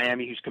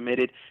Miami, who's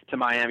committed to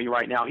Miami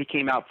right now. He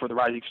came out for the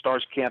Rising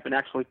Stars camp and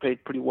actually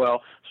played pretty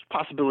well. There's a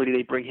possibility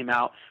they bring him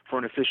out for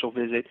an official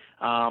visit,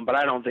 but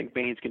I don't think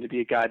Bain's going to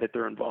be a guy that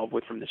they're involved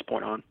with from this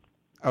point on.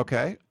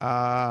 Okay.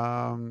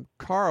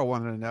 Carl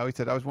wanted to know, he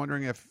said, I was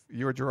wondering if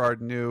you or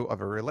Gerard knew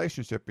of a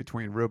relationship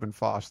between Reuben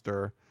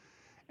Foster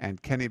and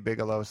Kenny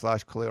Bigelow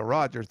 / Khalil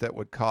Rogers that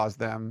would cause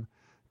them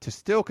to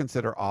still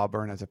consider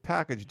Auburn as a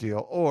package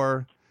deal,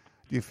 or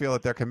do you feel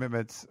that their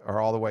commitments are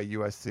all the way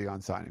USC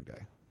on signing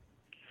day?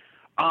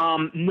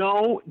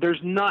 No, there's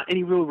not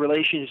any real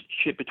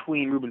relationship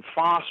between Reuben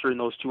Foster and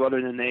those two,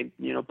 other than they,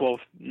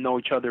 both know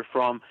each other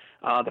from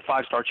the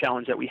 5-star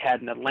challenge that we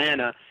had in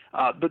Atlanta.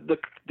 But the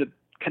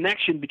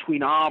connection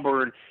between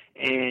Auburn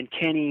and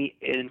Kenny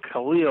and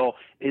Khalil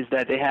is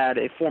that they had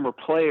a former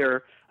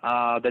player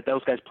that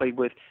those guys played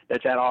with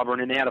that's at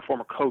Auburn, and they had a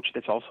former coach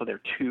that's also there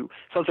too.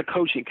 So it's a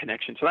coaching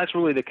connection. So that's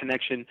really the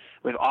connection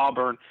with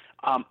Auburn.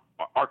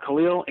 Are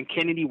Khalil and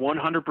Kennedy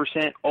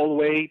 100% all the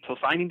way till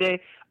signing day?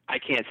 I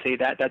can't say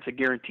that. That's a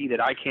guarantee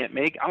that I can't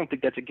make. I don't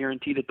think that's a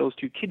guarantee that those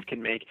two kids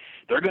can make.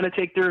 They're going to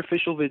take their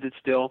official visit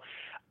still.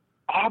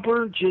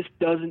 Auburn just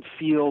doesn't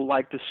feel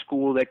like the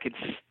school that could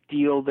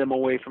steal them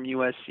away from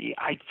USC.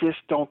 I just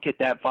don't get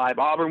that vibe.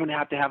 Auburn would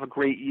have to have a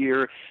great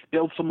year,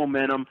 build some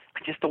momentum.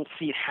 I just don't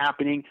see it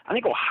happening. I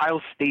think Ohio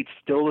State's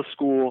still a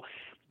school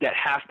that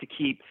has to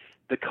keep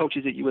the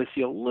coaches at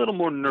USC a little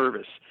more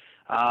nervous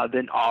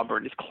than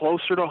Auburn. It's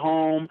closer to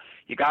home.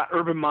 You got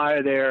Urban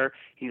Meyer there.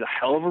 He's a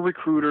hell of a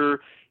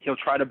recruiter. He'll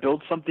try to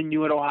build something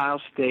new at Ohio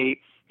State.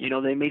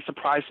 They may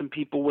surprise some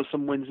people with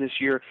some wins this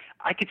year.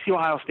 I could see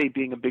Ohio State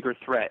being a bigger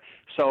threat.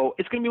 So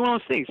it's going to be one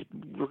of those things.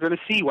 We're going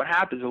to see what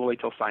happens all the way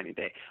till signing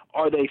day.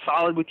 Are they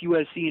solid with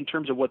USC in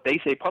terms of what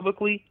they say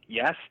publicly?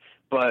 Yes,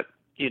 but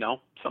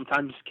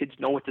sometimes kids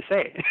know what to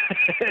say,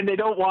 and they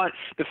don't want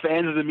the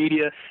fans of the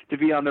media to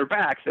be on their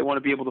backs. They want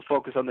to be able to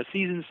focus on the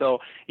season. So,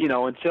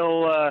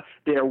 until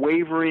they're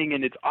wavering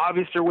and it's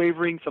obvious they're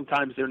wavering,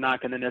 sometimes they're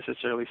not going to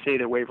necessarily say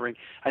they're wavering.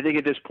 I think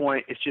at this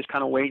point it's just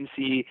kind of wait and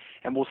see,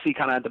 and we'll see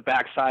kind of at the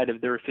backside of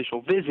their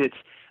official visits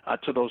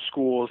to those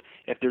schools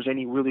if there's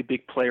any really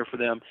big player for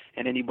them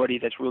and anybody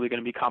that's really going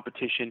to be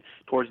competition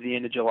towards the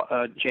end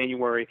of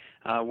January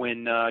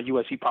when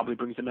USC probably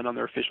brings them in on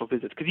their official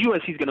visits, because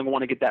USC is going to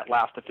want to get that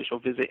last official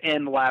visit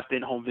and the last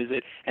in-home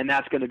visit, and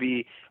that's going to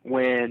be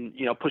when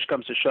push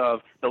comes to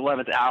shove, the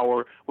 11th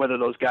hour, whether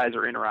those guys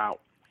are in or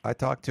out. I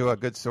talked to a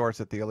good source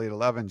at the Elite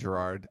 11,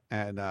 Gerard,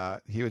 and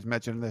he was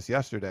mentioning this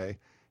yesterday.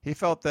 He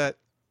felt that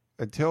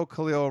until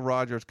Khalil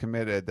Rogers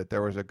committed, that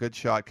there was a good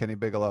shot Kenny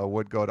Bigelow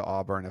would go to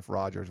Auburn if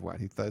Rogers went.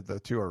 He thought the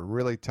two are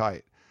really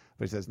tight.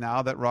 But he says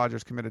now that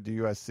Rogers committed to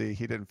USC,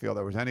 he didn't feel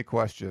there was any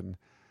question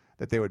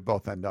that they would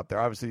both end up there.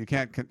 Obviously, you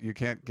can't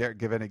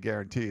give any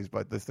guarantees,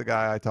 but the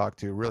guy I talked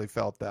to really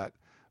felt that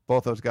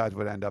both those guys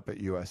would end up at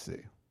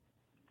USC.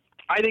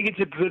 I think it's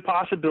a good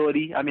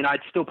possibility. I mean,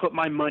 I'd still put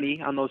my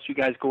money on those two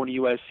guys going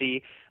to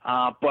USC,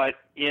 but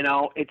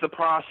it's a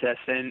process.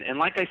 And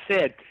like I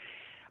said,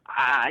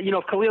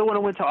 If Khalil would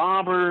have went to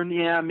Auburn,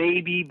 yeah,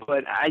 maybe,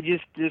 but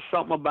there's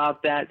something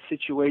about that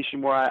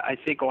situation where I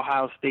think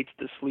Ohio State's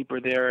the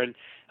sleeper there, and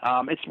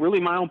it's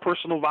really my own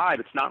personal vibe.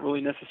 It's not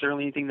really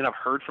necessarily anything that I've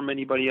heard from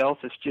anybody else.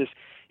 It's just,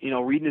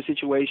 reading the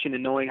situation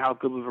and knowing how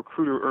good of a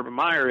recruiter Urban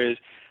Meyer is.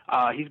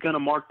 He's going to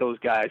mark those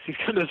guys. He's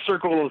going to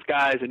circle those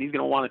guys, and he's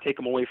going to want to take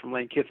them away from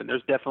Lane Kiffin.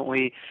 There's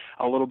definitely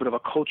a little bit of a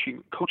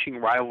coaching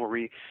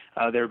rivalry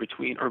there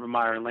between Urban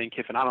Meyer and Lane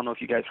Kiffin. I don't know if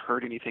you guys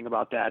heard anything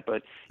about that,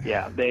 but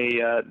yeah,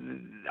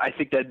 I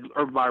think that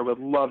Urban Meyer would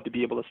love to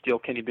be able to steal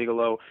Kenny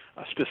Bigelow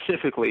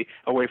specifically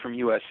away from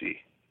USC.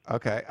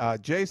 Okay.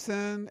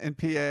 Jason in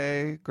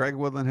PA, Greg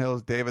Woodland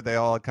Hills, David, they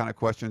all had kind of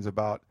questions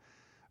about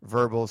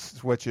verbal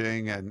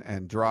switching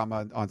and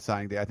drama on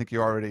signing day. I think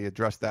you already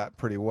addressed that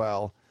pretty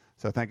well.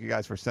 So thank you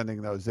guys for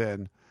sending those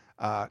in.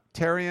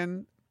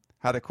 Terrian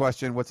had a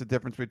question, what's the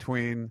difference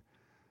between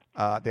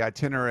the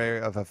itinerary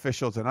of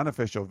officials and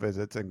unofficial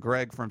visits? And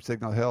Greg from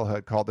Signal Hill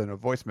had called in a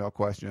voicemail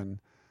question.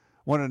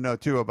 Wanted to know,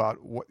 too, about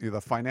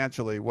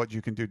financially what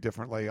you can do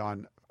differently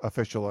on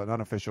official and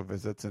unofficial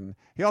visits. And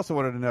he also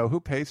wanted to know who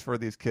pays for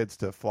these kids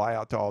to fly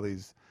out to all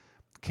these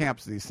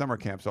camps, these summer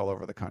camps all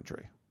over the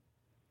country.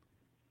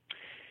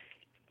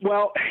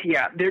 Well,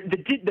 yeah,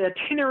 the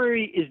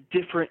itinerary is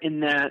different in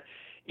that,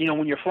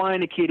 when you're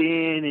flying a kid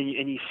in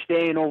and he's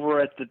staying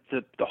over at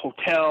the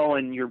hotel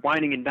and you're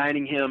wining and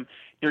dining him,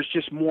 there's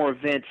just more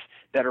events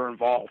that are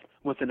involved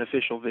with an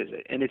official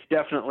visit. And it's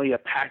definitely a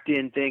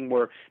packed-in thing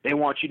where they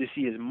want you to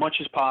see as much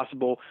as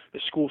possible. The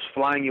school's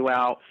flying you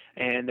out,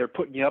 and they're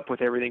putting you up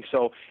with everything.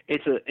 So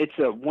it's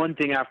a one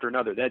thing after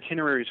another. The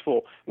itinerary is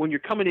full. When you're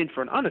coming in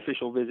for an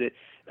unofficial visit,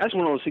 that's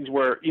one of those things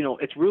where,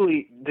 it's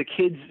really the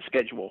kid's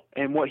schedule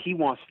and what he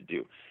wants to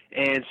do.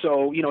 And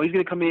so, he's going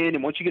to come in,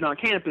 and once you get on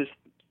campus,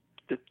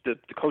 the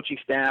coaching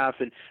staff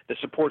and the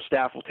support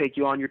staff will take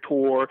you on your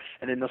tour,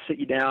 and then they'll sit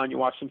you down, you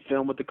watch some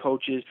film with the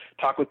coaches,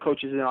 talk with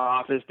coaches in the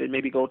office, then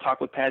maybe go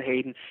talk with Pat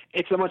Hayden.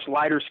 It's a much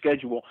lighter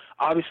schedule.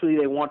 Obviously,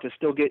 they want to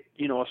still get,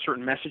 a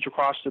certain message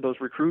across to those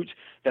recruits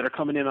that are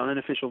coming in on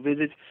unofficial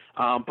visits,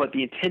 but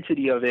the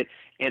intensity of it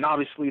and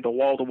obviously the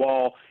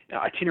wall-to-wall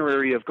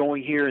itinerary of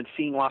going here and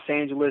seeing Los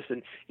Angeles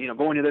and,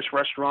 going to this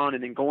restaurant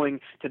and then going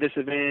to this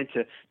event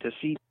to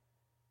see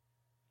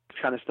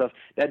kind of stuff,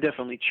 that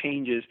definitely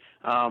changes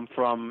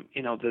from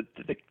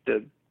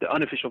the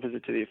unofficial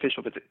visit to the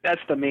official visit.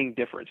 That's the main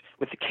difference.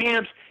 With the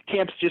camps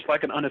just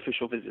like an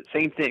unofficial visit.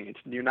 Same thing.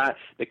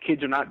 The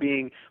kids are not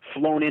being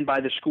flown in by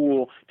the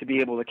school to be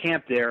able to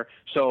camp there.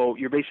 So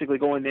you're basically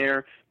going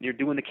there, you're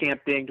doing the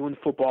camp thing, doing the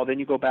football, then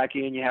you go back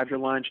in, you have your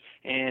lunch,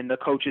 and the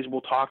coaches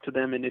will talk to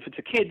them. And if it's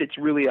a kid that's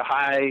really a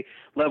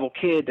high-level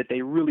kid that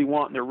they really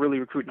want and they're really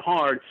recruiting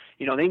hard,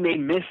 they may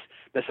miss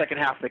the second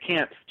half of the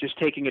camp just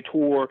taking a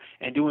tour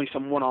and doing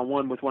some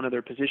one-on-one with one of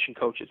their position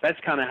coaches. That's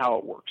kind of how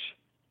it works.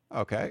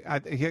 Okay. I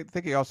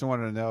think he also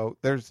wanted to know,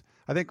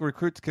 I think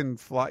recruits can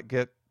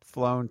get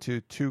flown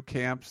to two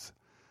camps,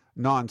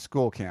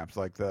 non-school camps,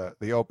 like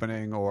the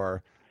opening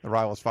or the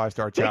Rivals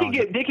 5-Star Challenge.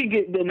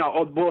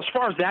 Well, as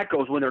far as that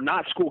goes, when they're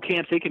not school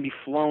camps, they can be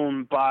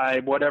flown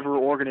by whatever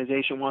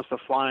organization wants to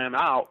fly them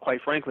out,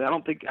 quite frankly. I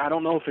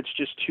don't know if it's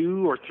just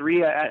 2 or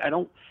 3. I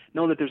don't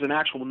know that there's an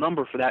actual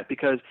number for that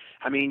because,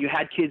 you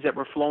had kids that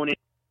were flown in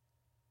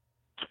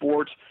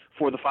sports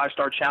for the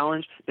 5-Star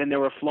Challenge. Then they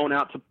were flown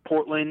out to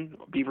Portland,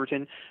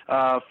 Beaverton,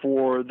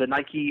 for the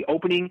Nike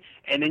opening.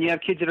 And then you have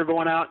kids that are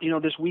going out,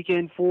 this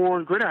weekend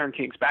for Gridiron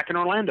Kings back in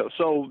Orlando.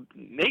 So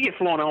they get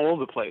flown all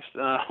over the place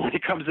when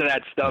it comes to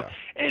that stuff.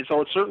 Yeah. And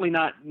so it's certainly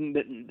not,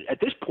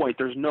 at this point,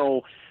 there's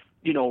no,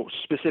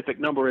 specific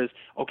number is,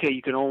 okay,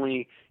 you can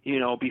only,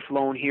 be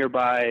flown here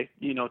by,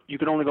 you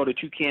can only go to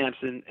 2 camps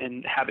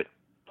and have it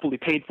fully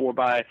paid for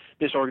by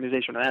this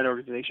organization or that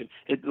organization.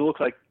 It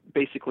looks like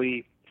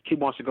basically kid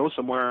wants to go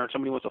somewhere,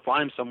 somebody wants to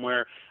fly him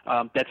somewhere,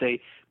 that's a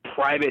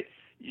private,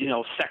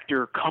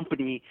 sector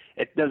company.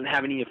 It doesn't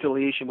have any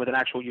affiliation with an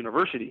actual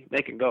university.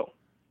 They can go.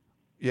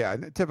 Yeah,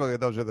 and typically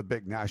those are the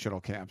big national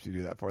camps you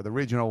do that for. The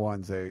regional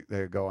ones, they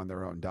go on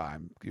their own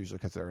dime, usually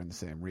because they're in the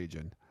same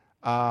region.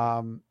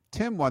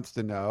 Tim wants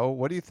to know,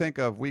 what do you think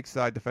of weak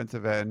side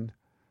defensive end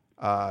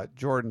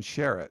Jordan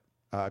Sherritt?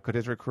 Could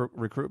his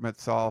recruitment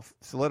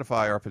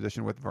solidify our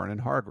position with Vernon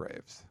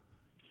Hargraves?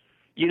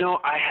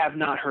 I have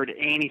not heard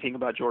anything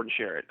about Jordan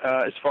Sherritt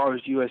as far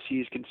as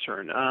USC is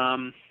concerned.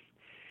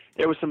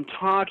 There was some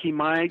talk he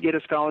might get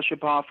a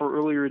scholarship offer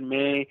earlier in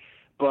May,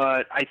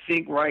 but I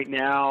think right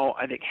now,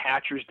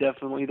 Hatcher's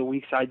definitely the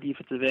weak side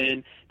defensive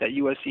end that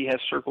USC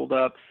has circled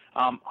up.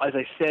 As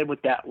I said,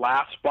 with that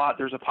last spot,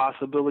 there's a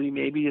possibility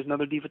maybe as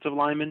another defensive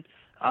lineman.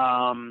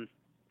 I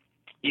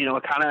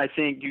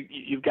think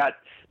you've got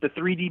the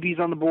 3 DBs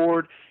on the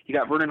board. You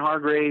got Vernon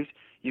Hargraves,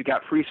 you've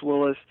got Priest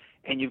Willis,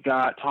 and you've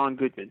got Tahan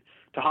Goodman.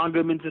 Tahan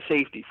Goodman's a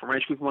safety from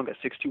Ranch Creek, Munga,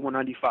 6'2",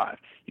 195.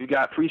 You've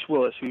got Priest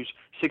Willis, who's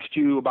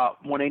 6'2",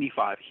 about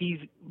 185. He's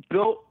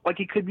built like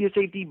he could be a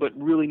safety, but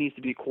really needs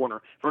to be a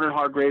corner. Vernon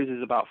Hargraves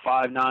is about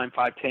 5'9",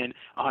 5'10",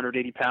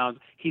 180 pounds.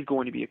 He's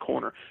going to be a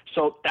corner.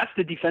 So that's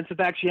the defensive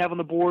backs you have on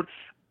the board.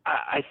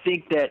 I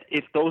think that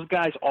if those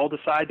guys all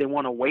decide they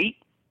want to wait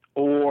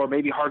or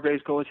maybe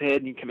Hargraves goes ahead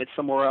and he commits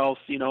somewhere else,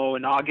 in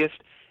August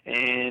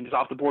and is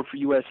off the board for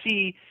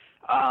USC.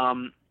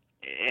 And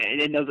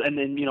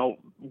then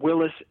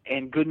Willis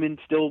and Goodman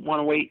still want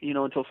to wait,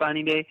 until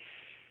signing day.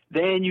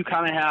 Then you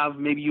kind of have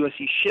maybe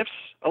USC shifts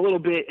a little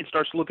bit and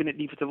starts looking at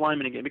defensive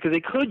linemen again, because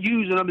they could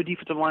use another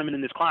defensive lineman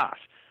in this class.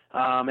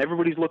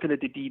 Everybody's looking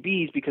at the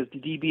DBs because the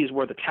DB is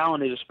where the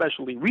talent is,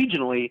 especially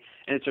regionally,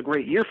 and it's a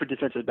great year for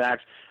defensive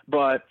backs.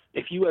 But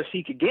if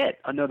USC could get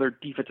another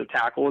defensive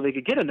tackle or they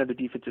could get another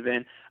defensive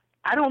end,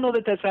 I don't know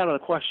that that's out of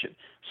the question.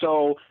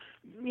 So,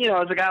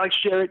 as a guy like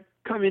Sherritt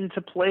come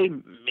into play,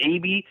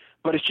 maybe,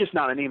 but it's just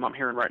not a name I'm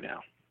hearing right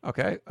now.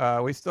 Okay.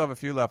 We still have a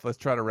few left. Let's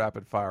try to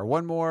rapid fire.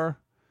 One more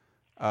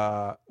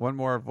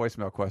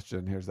voicemail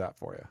question. Here's that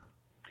for you.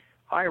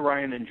 Hi,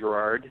 Ryan and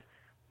Gerard.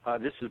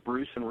 This is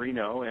Bruce in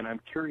Reno, and I'm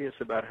curious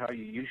about how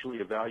you usually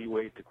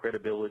evaluate the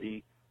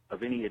credibility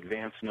of any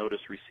advance notice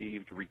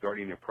received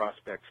regarding a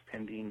prospect's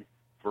pending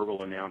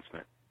verbal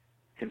announcement.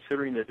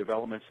 Considering the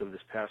developments of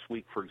this past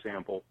week, for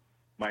example,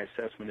 my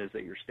assessment is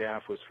that your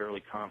staff was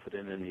fairly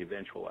confident in the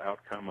eventual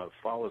outcome of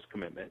Fala's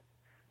commitment,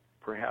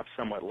 perhaps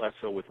somewhat less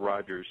so with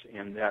Rogers,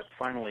 and that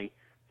finally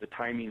the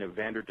timing of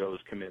Vanderdoe's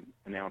commitment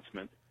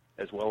announcement,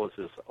 as well as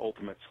his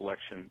ultimate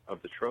selection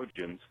of the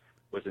Trojans,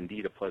 was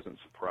indeed a pleasant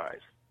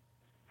surprise.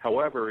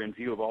 However, in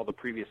view of all the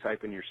previous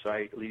hype in your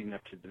site leading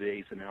up to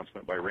today's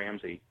announcement by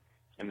Ramsey,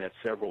 and that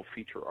several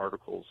feature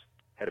articles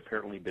had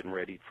apparently been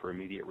readied for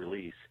immediate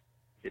release,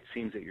 it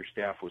seems that your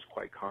staff was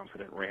quite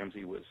confident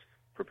Ramsey was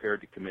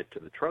prepared to commit to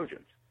the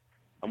Trojans.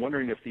 I'm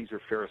wondering if these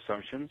are fair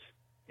assumptions,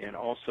 and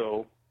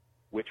also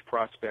which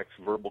prospect's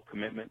verbal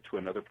commitment to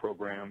another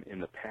program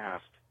in the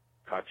past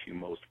caught you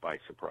most by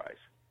surprise.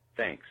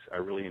 Thanks. I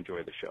really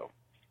enjoy the show.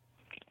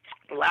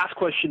 Last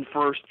question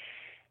first.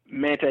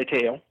 Manti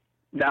Te'o.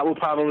 That will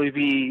probably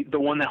be the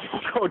one that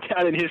will go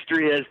down in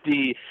history as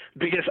the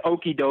biggest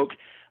okey doke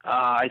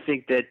I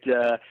think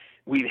that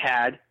we've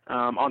had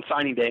on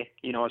signing day,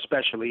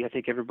 especially. I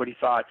think everybody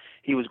thought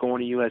he was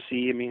going to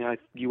USC. I mean,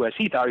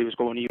 USC thought he was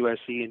going to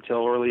USC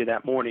until earlier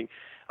that morning.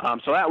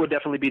 So that would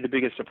definitely be the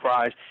biggest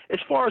surprise. As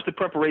far as the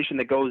preparation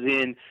that goes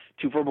in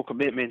to verbal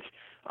commitments,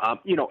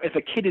 if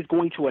a kid is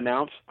going to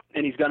announce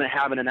and he's going to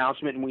have an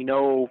announcement and we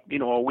know,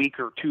 a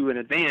week or two in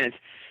advance,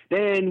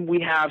 then we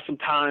have some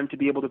time to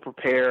be able to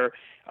prepare.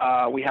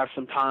 We have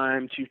some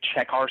time to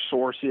check our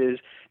sources,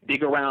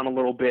 dig around a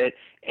little bit,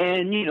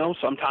 and,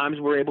 sometimes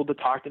we're able to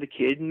talk to the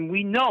kid and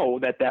we know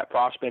that that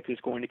prospect is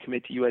going to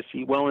commit to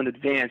USC well in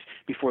advance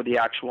before the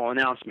actual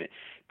announcement.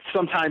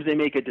 Sometimes they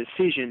make a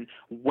decision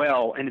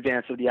well in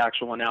advance of the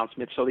actual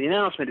announcement. So the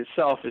announcement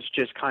itself is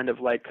just kind of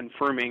like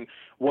confirming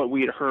what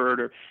we had heard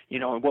or,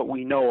 and what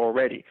we know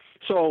already.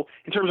 So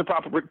in terms of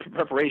proper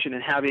preparation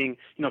and having,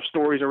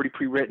 stories already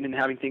pre-written and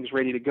having things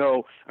ready to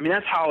go, I mean,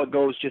 that's how it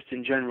goes just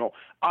in general.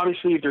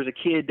 Obviously, if there's a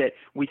kid that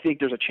we think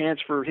there's a chance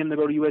for him to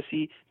go to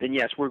USC, then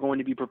yes, we're going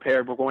to be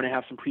prepared. We're going to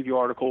have some preview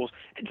articles.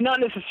 It's not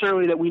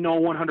necessarily that we know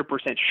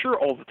 100% sure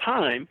all the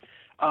time,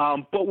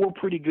 but we're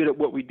pretty good at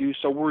what we do,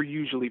 so we're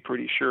usually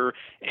pretty sure,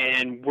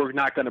 and we're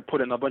not going to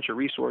put in a bunch of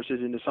resources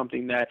into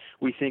something that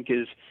we think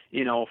is,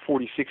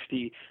 40,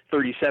 60,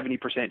 30,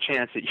 70%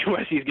 chance that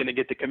USC is going to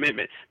get the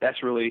commitment.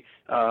 That's really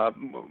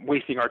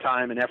wasting our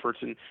time and efforts,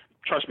 and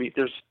trust me,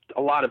 there's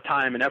a lot of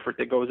time and effort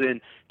that goes in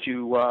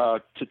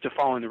to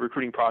following the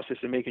recruiting process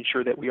and making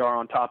sure that we are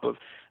on top of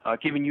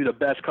giving you the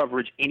best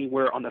coverage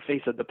anywhere on the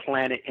face of the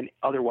planet and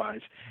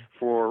otherwise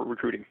for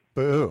recruiting.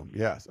 Boom.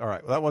 Yes. All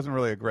right. Well, that wasn't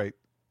really a great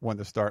one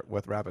to start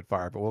with rapid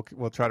fire, but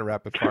we'll try to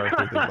rapid fire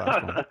through this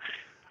last one.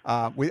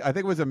 I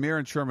think it was Amir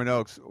in Sherman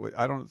Oaks.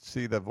 I don't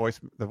see the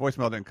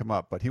voicemail didn't come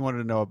up, but he wanted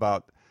to know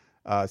about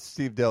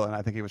Steve Dillon.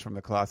 I think he was from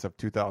the class of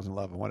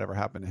 2011. Whatever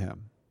happened to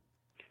him?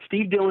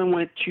 Steve Dillon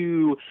went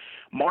to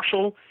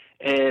Marshall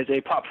as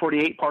a Prop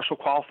 48 partial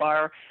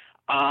qualifier.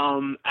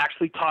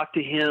 Actually talked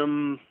to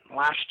him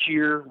last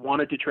year,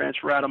 wanted to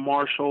transfer out of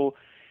Marshall.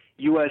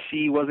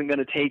 USC wasn't going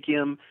to take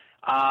him.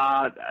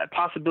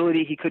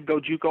 Possibility he could go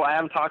JUCO. I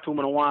haven't talked to him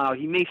in a while.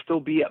 He may still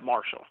be at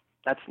Marshall.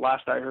 That's the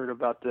last I heard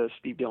about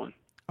Steve Dillon.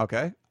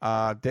 Okay.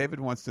 David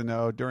wants to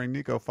know, during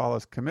Nico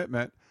Fala's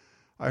commitment,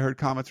 I heard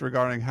comments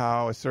regarding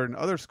how a certain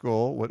other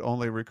school would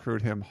only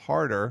recruit him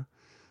harder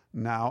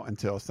now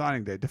until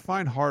signing day.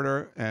 Define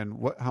harder, and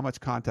how much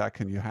contact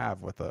can you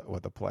have with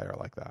a player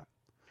like that?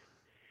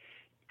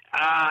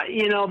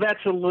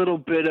 That's a little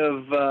bit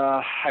of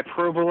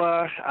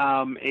hyperbola.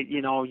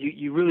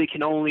 You really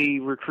can only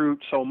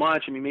recruit so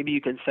much. I mean, maybe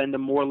you can send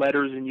them more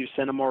letters than you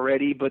sent them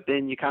already, but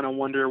then you kind of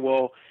wonder,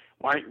 well,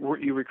 why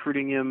weren't you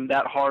recruiting him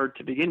that hard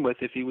to begin with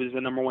if he was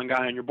the number one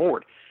guy on your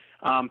board?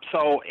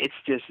 So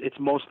it's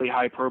mostly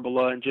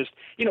hyperbola and just,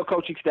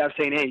 coaching staff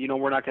saying, hey,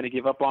 we're not going to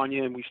give up on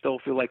you, and we still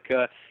feel like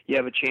you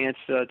have a chance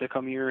to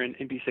come here and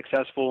be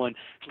successful, and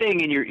staying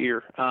in your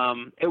ear.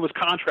 It was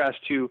contrast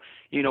to,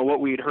 what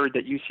we had heard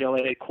that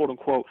UCLA had, quote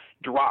unquote,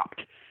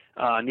 dropped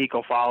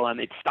Nico Fala and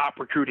they'd stopped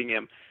recruiting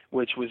him,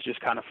 which was just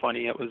kind of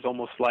funny. It was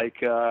almost like,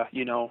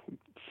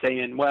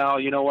 saying, well,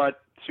 you know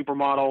what,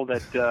 supermodel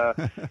that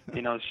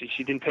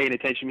she didn't pay any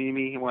attention to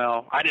me.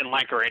 Well, I didn't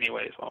like her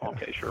anyways. Well,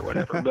 okay, sure,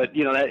 whatever. But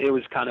it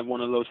was kind of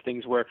one of those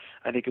things where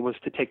I think it was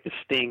to take the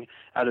sting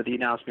out of the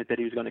announcement that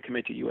he was going to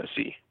commit to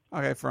USC.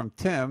 Okay, from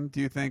Tim,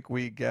 do you think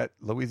we get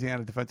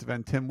Louisiana defensive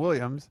end Tim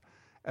Williams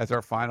as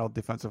our final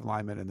defensive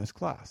lineman in this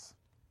class?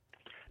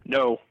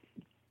 No.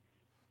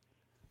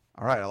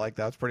 All right, I like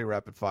that. It's pretty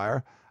rapid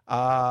fire.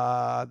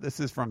 This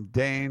is from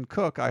Dane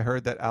Cook. I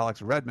heard that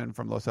Alex Redmond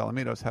from Los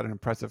Alamitos had an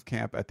impressive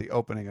camp at the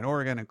opening in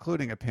Oregon,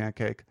 including a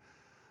pancake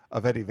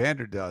of Eddie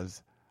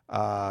Vanderdoes.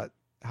 How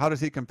does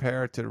he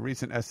compare to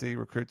recent SC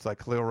recruits like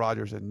Khalil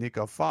Rogers and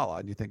Nico Fala?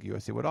 And do you think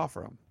USC would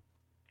offer him?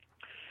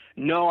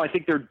 No, I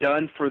think they're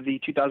done for the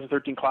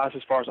 2013 class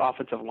as far as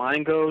offensive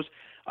line goes.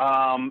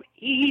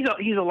 He's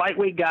a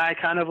lightweight guy,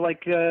 kind of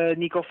like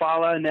Nico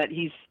Fala, in that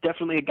he's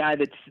definitely a guy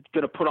that's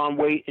going to put on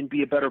weight and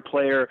be a better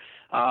player,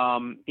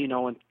 in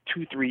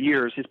 2-3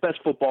 years. His best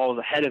football is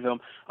ahead of him,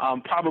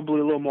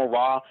 probably a little more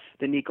raw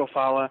than Nico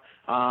Fala.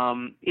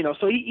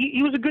 So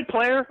he was a good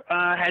player,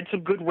 had some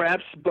good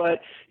reps,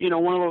 but,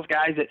 one of those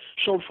guys that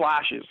showed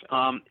flashes.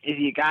 Is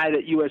he a guy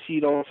that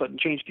USC all of a sudden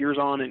change gears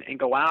on and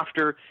go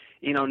after?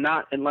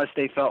 Not unless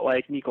they felt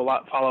like Nico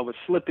Fala was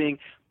slipping,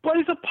 but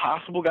he's a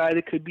possible guy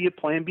that could be a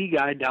Plan B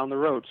guy down the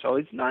road. So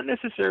it's not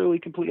necessarily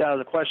completely out of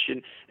the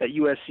question that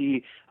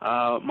USC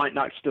might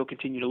not still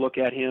continue to look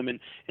at him and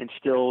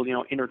still,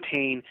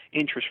 entertain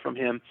interest from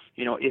him,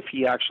 if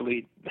he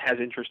actually has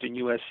interest in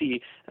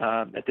USC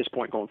at this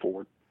point going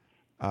forward.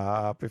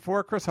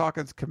 Before Chris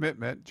Hawkins'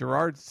 commitment,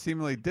 Gerard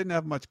seemingly didn't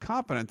have much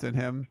confidence in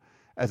him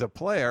as a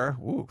player.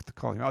 Ooh,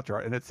 calling him out,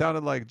 Gerard. And it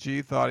sounded like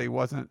G thought he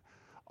wasn't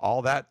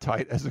all that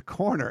tight as a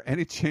corner.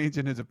 Any change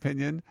in his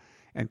opinion?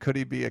 And could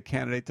he be a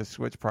candidate to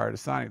switch prior to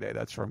signing day?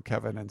 That's from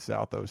Kevin in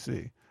South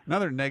OC.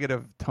 Another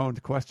negative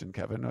toned question,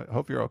 Kevin. I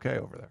hope you're okay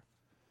over there.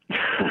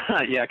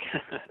 Yeah,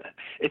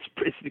 it's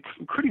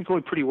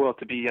going pretty well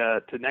to be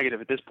to negative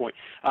at this point.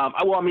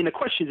 The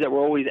questions that were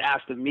always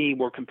asked of me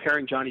were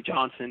comparing Johnny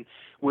Johnson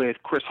with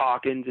Chris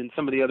Hawkins and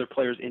some of the other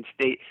players in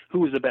state, who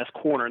was the best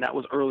corner, and that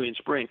was early in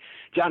spring.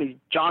 Johnny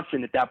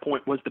Johnson at that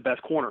point was the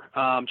best corner.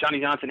 Johnny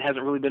Johnson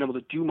hasn't really been able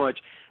to do much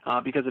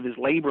because of his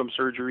labrum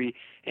surgery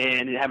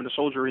and having a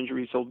shoulder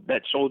injury, so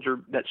that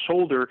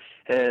shoulder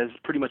has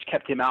pretty much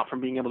kept him out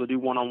from being able to do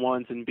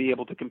one-on-ones and be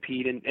able to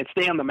compete and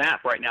stay on the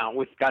map right now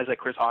with guys like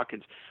Chris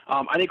Hawkins.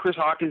 I think Chris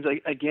Hawkins,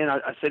 again,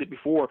 I said it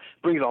before,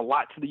 brings a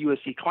lot to the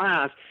USC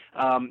class,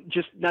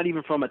 just not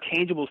even from a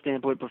tangible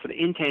standpoint, but for the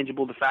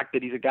intangible, the fact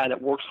that he's a guy that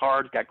works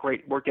hard, got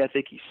great work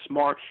ethic, he's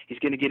smart, he's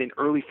going to get in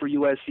early for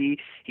USC,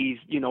 he's,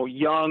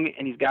 young,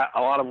 and he's got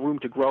a lot of room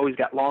to grow, he's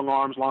got long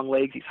arms, long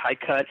legs, he's high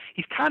cut,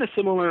 he's kind of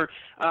similar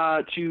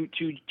to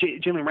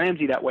Jalen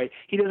Ramsey that way.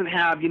 He doesn't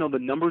have, the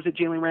numbers that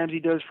Jalen Ramsey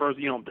does for,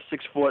 the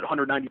 6 foot,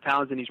 190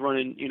 pounds, and he's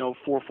running,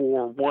 4.41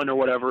 or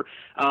whatever,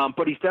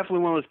 but he's definitely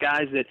one of those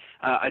guys that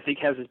I think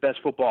has his best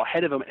football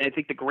ahead of him, and I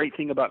think the great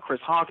thing about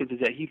Chris Hawkins is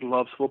that he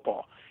loves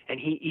football. And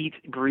he eats,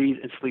 breathes,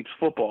 and sleeps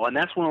football. And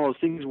that's one of those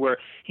things where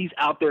he's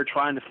out there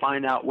trying to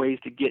find out ways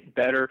to get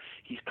better.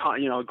 He's,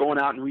 going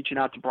out and reaching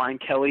out to Brian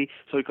Kelly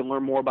so he can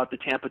learn more about the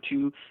Tampa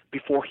 2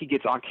 before he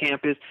gets on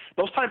campus.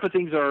 Those type of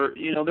things are,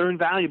 they're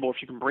invaluable if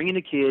you can bring in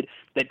a kid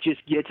that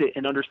just gets it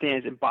and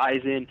understands and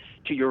buys in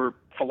to your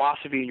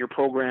philosophy and your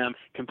program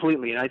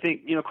completely. And I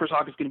think, Chris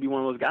Hawkins is going to be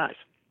one of those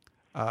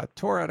guys.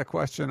 Tor had a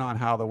question on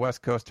how the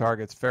West Coast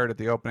targets fared at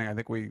the opening. I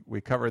think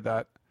we covered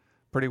that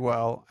pretty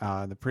well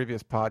in the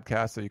previous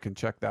podcast, so you can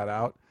check that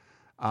out.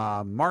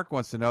 Mark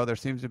wants to know, there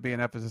seems to be an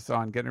emphasis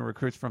on getting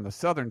recruits from the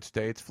southern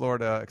states,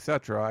 Florida,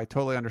 etc. I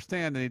totally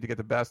understand the need to get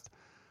the best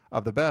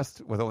of the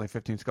best with only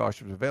 15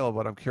 scholarships available,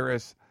 but I'm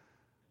curious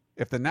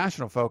if the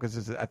national focus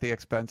is at the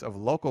expense of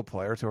local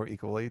players who are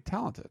equally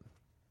talented.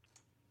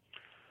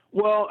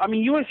 Well,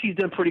 USC's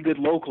done pretty good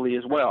locally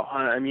as well.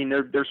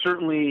 They're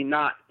certainly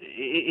not.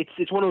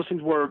 It's one of those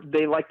things where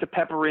they like to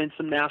pepper in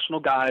some national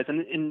guys,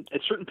 and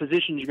at certain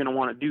positions you're going to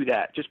want to do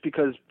that, just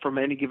because from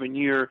any given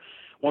year,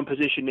 one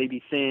position may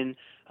be thin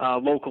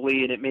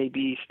locally, and it may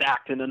be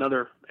stacked in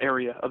another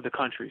area of the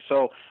country.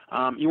 So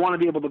you want to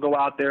be able to go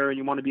out there and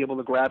you want to be able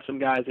to grab some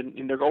guys, and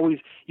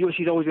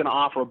USC's always going to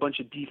offer a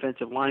bunch of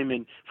defensive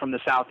linemen from the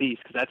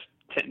Southeast, because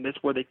that's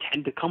where they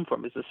tend to come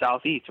from, is the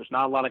Southeast. There's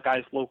not a lot of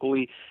guys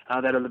locally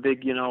that are the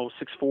big, 6'4",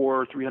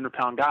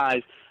 300-pound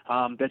guys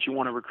that you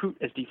want to recruit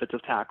as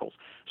defensive tackles.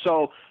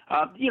 So,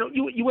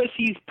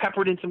 USC's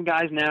peppered in some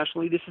guys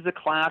nationally. This is a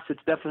class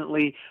that's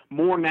definitely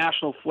more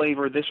national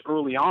flavor this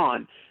early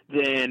on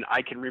than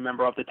I can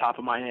remember off the top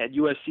of my head.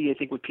 USC, I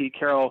think, with Pete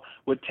Carroll,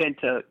 would tend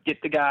to get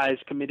the guys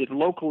committed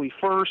locally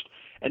first,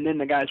 and then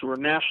the guys who are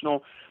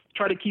national,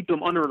 try to keep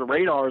them under the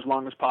radar as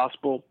long as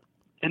possible,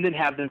 and then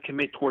have them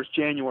commit towards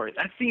January.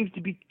 That seems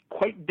to be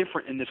quite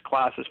different in this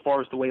class as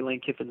far as the way Lane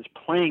Kiffin is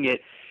playing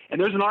it.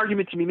 And there's an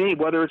argument to be made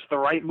whether it's the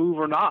right move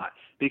or not,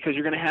 because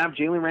you're going to have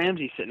Jalen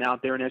Ramsey sitting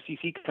out there in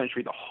SEC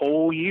country the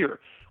whole year,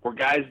 where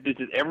guys,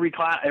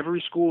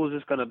 every school is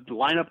just going to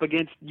line up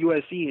against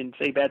USC and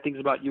say bad things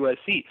about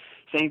USC.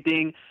 Same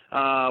thing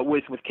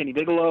with Kenny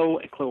Bigelow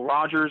and Khalil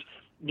Rogers.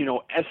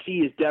 SC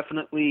is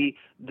definitely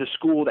the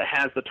school that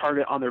has the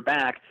target on their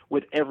back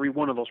with every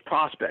one of those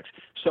prospects.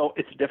 So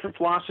it's a different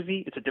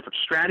philosophy. It's a different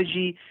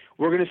strategy.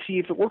 We're going to see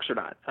if it works or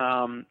not.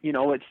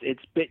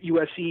 It's bit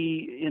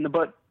USC in the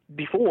butt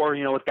before,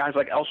 with guys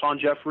like Elshon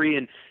Jeffrey,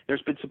 and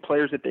there's been some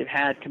players that they've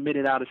had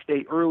committed out of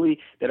state early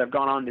that have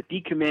gone on to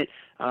decommit.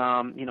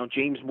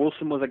 James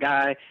Wilson was a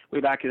guy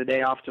way back in the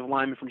day, offensive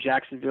lineman from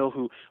Jacksonville,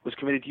 who was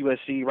committed to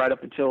USC right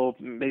up until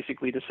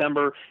basically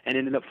December and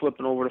ended up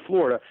flipping over to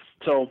Florida.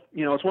 So,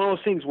 it's one of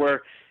those things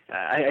where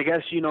I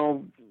guess,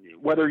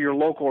 whether you're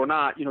local or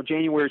not,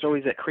 January is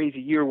always that crazy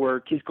year where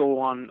kids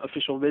go on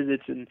official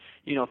visits and,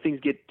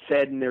 things get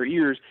said in their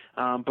ears.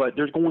 But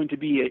there's going to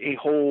be a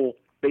whole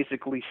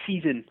basically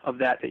season of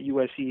that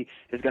USC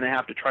is going to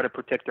have to try to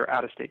protect their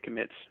out-of-state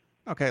commits.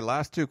 Okay,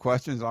 last two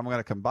questions. I'm going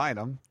to combine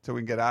them so we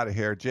can get out of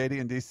here. JD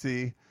in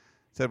D.C.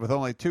 said, with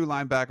only 2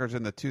 linebackers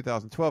in the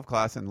 2012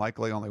 class and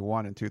likely only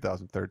 1 in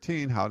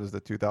 2013, how does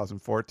the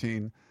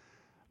 2014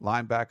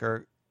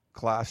 linebacker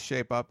class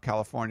shape up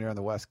California and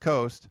the West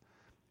Coast?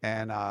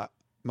 And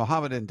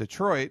Mohammed in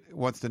Detroit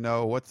wants to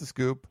know, what's the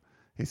scoop?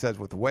 He says,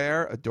 with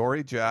Ware,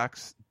 Adoree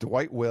Jacks,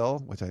 Dwight Will,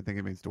 which I think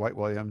it means Dwight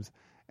Williams,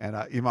 and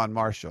Iman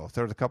Marshall.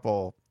 So there's a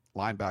couple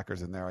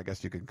linebackers in there. I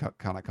guess you can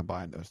kind of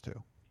combine those two.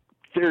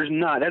 There's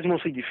not. That's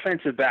mostly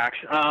defensive backs.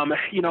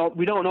 We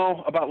don't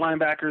know about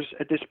linebackers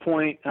at this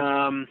point.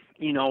 From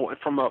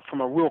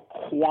a real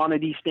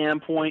quantity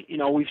standpoint,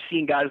 we've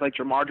seen guys like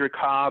Jamardre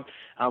Cobb.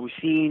 We've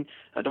seen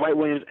Dwight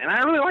Williams, and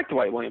I really like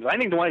Dwight Williams. I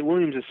think Dwight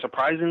Williams is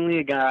surprisingly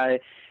a guy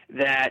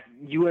that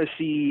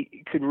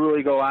USC could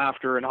really go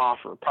after and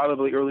offer,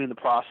 probably early in the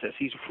process.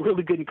 He's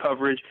really good in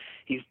coverage.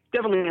 He's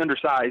definitely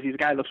undersized. He's a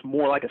guy that looks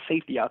more like a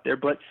safety out there.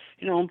 But,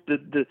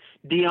 the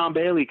Deion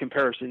Bailey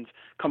comparisons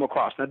come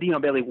across. Now,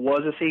 Deion Bailey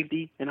was a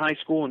safety in high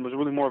school and was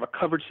really more of a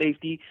coverage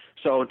safety.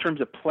 So in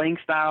terms of playing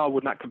style, I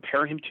would not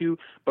compare him to.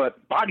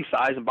 But body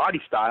size and body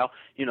style,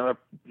 they're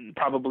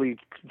probably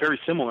very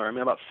similar. I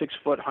mean, about 6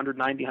 foot,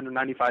 190,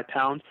 195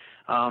 pounds.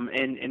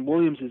 And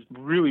Williams is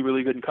really,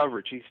 really good in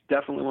coverage. He's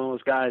definitely one of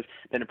those guys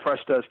that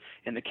impressed us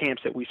in the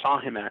camps that we saw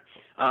him at.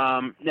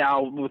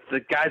 Now, with the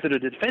guys that are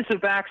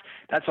defensive backs,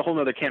 that's a whole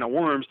other can of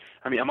worms.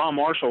 I mean, Iman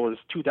Marshall is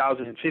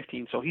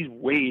 2015, so he's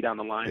way down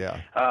the line.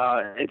 Yeah.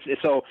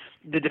 So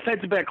the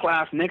defensive back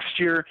class next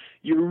year,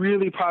 you're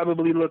really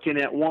probably looking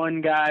at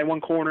one guy,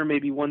 one corner,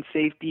 maybe one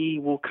safety.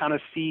 We'll kind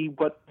of see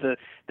what the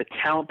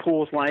talent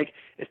pool is like.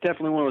 It's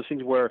definitely one of those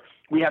things where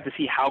we have to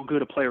see how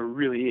good a player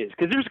really is.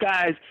 Because there's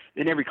guys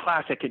in every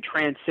class that can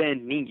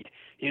transcend need.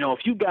 If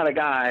you've got a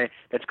guy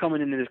that's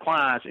coming into this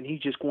class and he's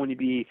just going to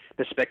be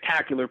the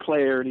spectacular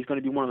player and he's going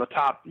to be one of the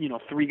top,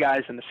 3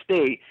 guys in the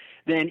state,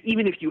 then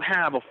even if you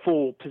have a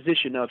full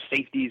position of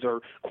safeties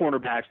or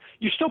cornerbacks,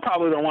 you still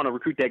probably don't want to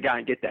recruit that guy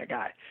and get that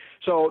guy.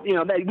 So,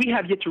 we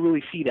have yet to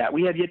really see that.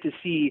 We have yet to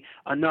see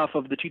enough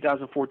of the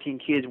 2014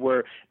 kids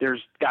where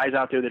there's guys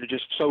out there that are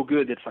just so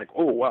good that it's like,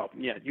 oh, well,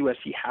 yeah,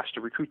 USC has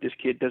to recruit this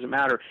kid. Doesn't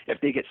matter if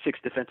they get 6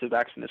 defensive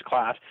backs in this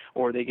class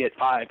or they get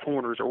 5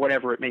 corners or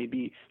whatever it may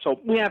be.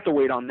 So we have to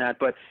wait on that.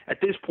 But at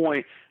this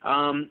point,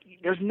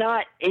 there's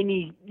not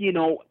any,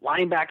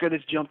 linebacker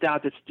that's jumped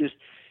out that's just,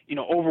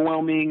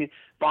 overwhelming,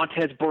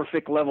 Vontez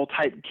Burfict level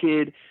type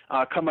kid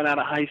coming out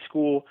of high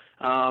school.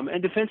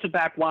 And defensive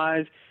back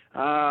wise,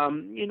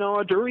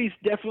 Aduree's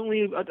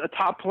definitely a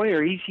top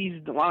player. He's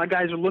a lot of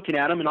guys are looking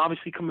at him, and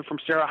obviously coming from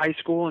Sarah High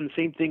School, and the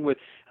same thing with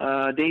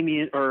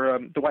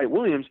Dwight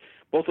Williams.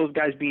 Both those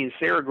guys being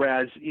Sarah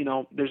grads,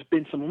 there's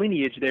been some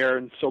lineage there,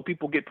 and so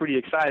people get pretty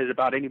excited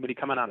about anybody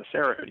coming out of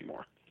Sarah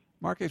anymore.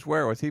 Marquise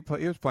Ware, he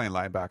was playing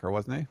linebacker,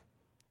 wasn't he?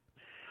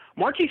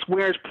 Marquise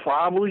Ware is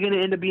probably going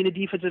to end up being a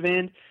defensive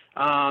end.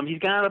 He's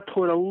got to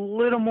put a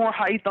little more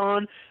height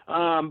on,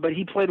 but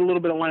he played a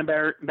little bit of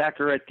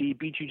linebacker at the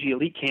B2G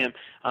Elite Camp,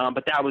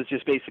 but that was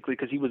just basically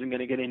because he wasn't going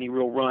to get any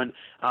real run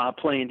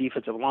playing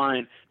defensive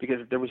line because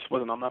there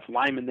wasn't enough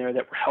linemen there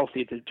that were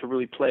healthy to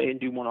really play and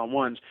do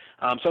one-on-ones.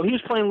 So he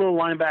was playing a little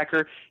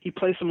linebacker. He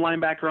plays some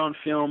linebacker on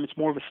film. It's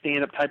more of a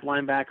stand-up type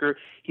linebacker.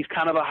 He's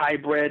kind of a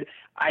hybrid.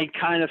 I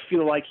kind of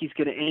feel like he's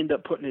going to end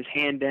up putting his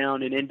hand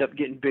down and end up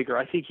getting bigger.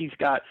 I think he's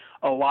got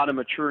a lot of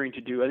maturing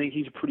to do. I think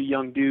he's a pretty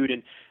young dude,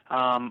 and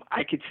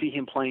I could see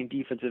him playing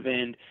defensive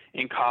end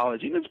in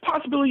college. And it's a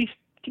possibility he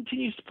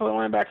continues to play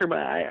linebacker, but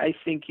I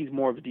think he's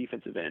more of a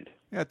defensive end.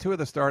 Yeah, 2 of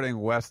the starting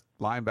West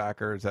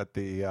linebackers at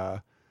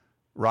the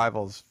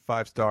Rivals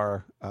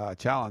 5-Star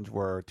Challenge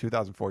were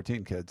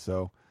 2014 kids.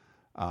 So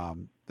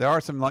there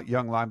are some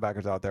young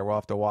linebackers out there. We'll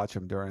have to watch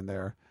them during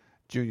their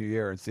junior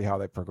year and see how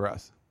they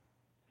progress.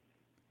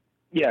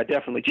 Yeah,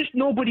 definitely. Just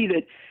nobody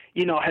that,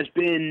 has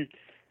been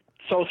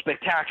so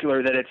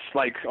spectacular that it's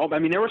like,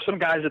 there were some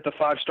guys at the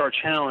 5-Star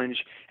Challenge,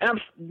 and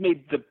I've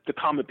made the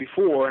comment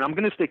before, and I'm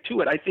going to stick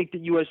to it. I think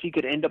that USC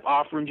could end up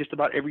offering just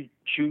about every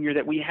junior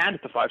that we had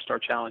at the 5-Star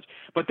Challenge.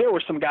 But there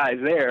were some guys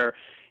there,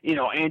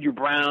 Andrew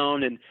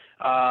Brown, and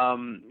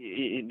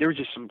there were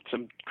just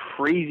some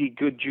crazy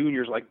good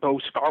juniors like Bo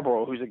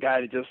Scarborough, who's a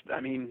guy that just,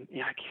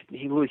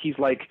 he's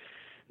like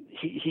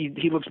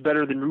he looks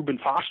better than Reuben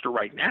Foster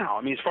right now.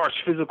 I mean, as far as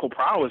physical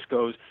prowess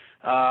goes,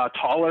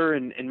 taller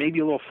and maybe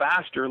a little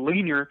faster,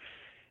 leaner.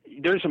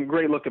 There's some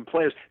great-looking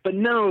players, but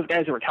none of those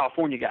guys are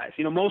California guys.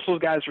 You know, most of those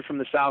guys are from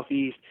the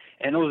Southeast,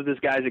 and those are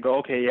just guys that go,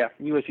 okay, yeah,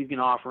 USC's going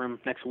to offer him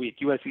next week.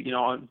 USC, you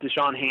know,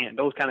 Deshaun Hand,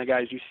 those kind of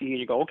guys you see, and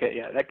you go, okay,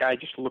 yeah, that guy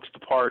just looks the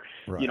part,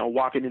 right. You know,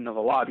 walking into the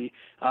lobby.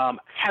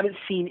 Haven't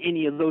seen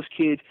any of those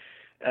kids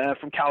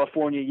from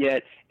California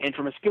yet, and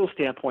from a skill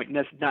standpoint,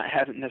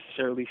 haven't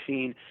necessarily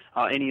seen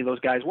any of those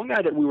guys. One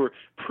guy that we were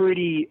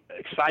pretty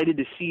excited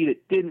to see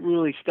that didn't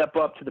really step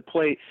up to the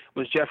plate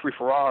was Jeffrey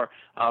Farrar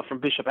from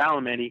Bishop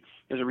Alamany.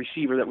 As a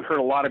receiver that we heard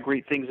a lot of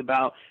great things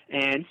about,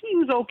 and he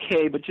was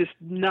okay, but just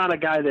not a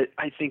guy that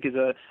I think is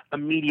a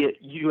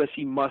immediate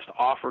USC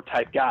must-offer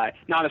type guy.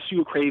 Not a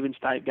Sue Cravens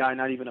type guy,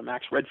 not even a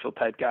Max Redfield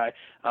type guy,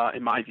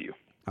 in my view.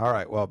 All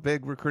right, well,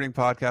 big recruiting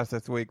podcast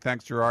this week.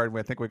 Thanks, Gerard.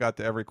 I think we got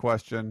to every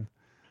question.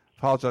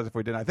 Apologize if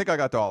we didn't. I think I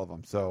got to all of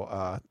them.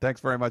 So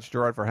thanks very much,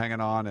 Gerard, for hanging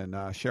on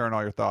and sharing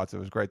all your thoughts. It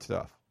was great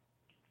stuff.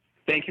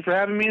 Thank you for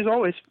having me, as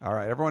always. All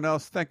right, everyone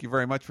else, thank you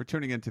very much for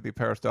tuning into the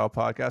Peristyle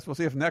Podcast. We'll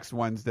see if next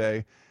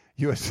Wednesday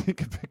USC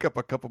can pick up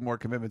a couple more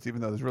commitments, even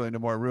though there's really no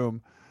more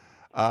room.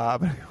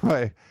 But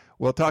anyway,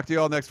 we'll talk to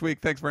you all next week.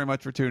 Thanks very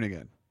much for tuning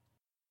in.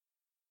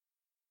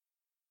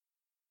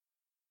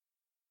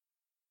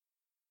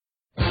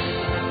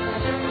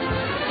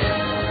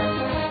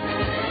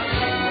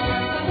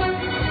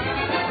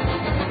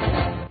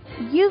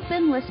 You've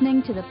been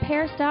listening to the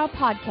Peristyle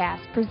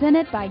Podcast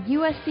presented by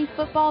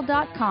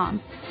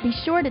USCFootball.com. Be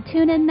sure to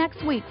tune in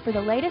next week for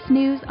the latest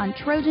news on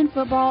Trojan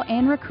football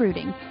and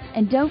recruiting.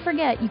 And don't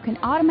forget, you can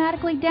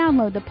automatically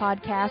download the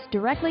podcast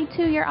directly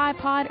to your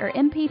iPod or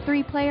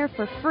MP3 player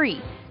for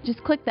free.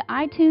 Just click the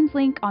iTunes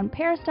link on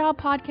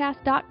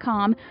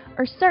peristylepodcast.com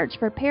or search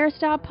for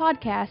Peristyle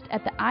Podcast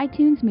at the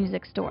iTunes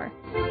Music Store.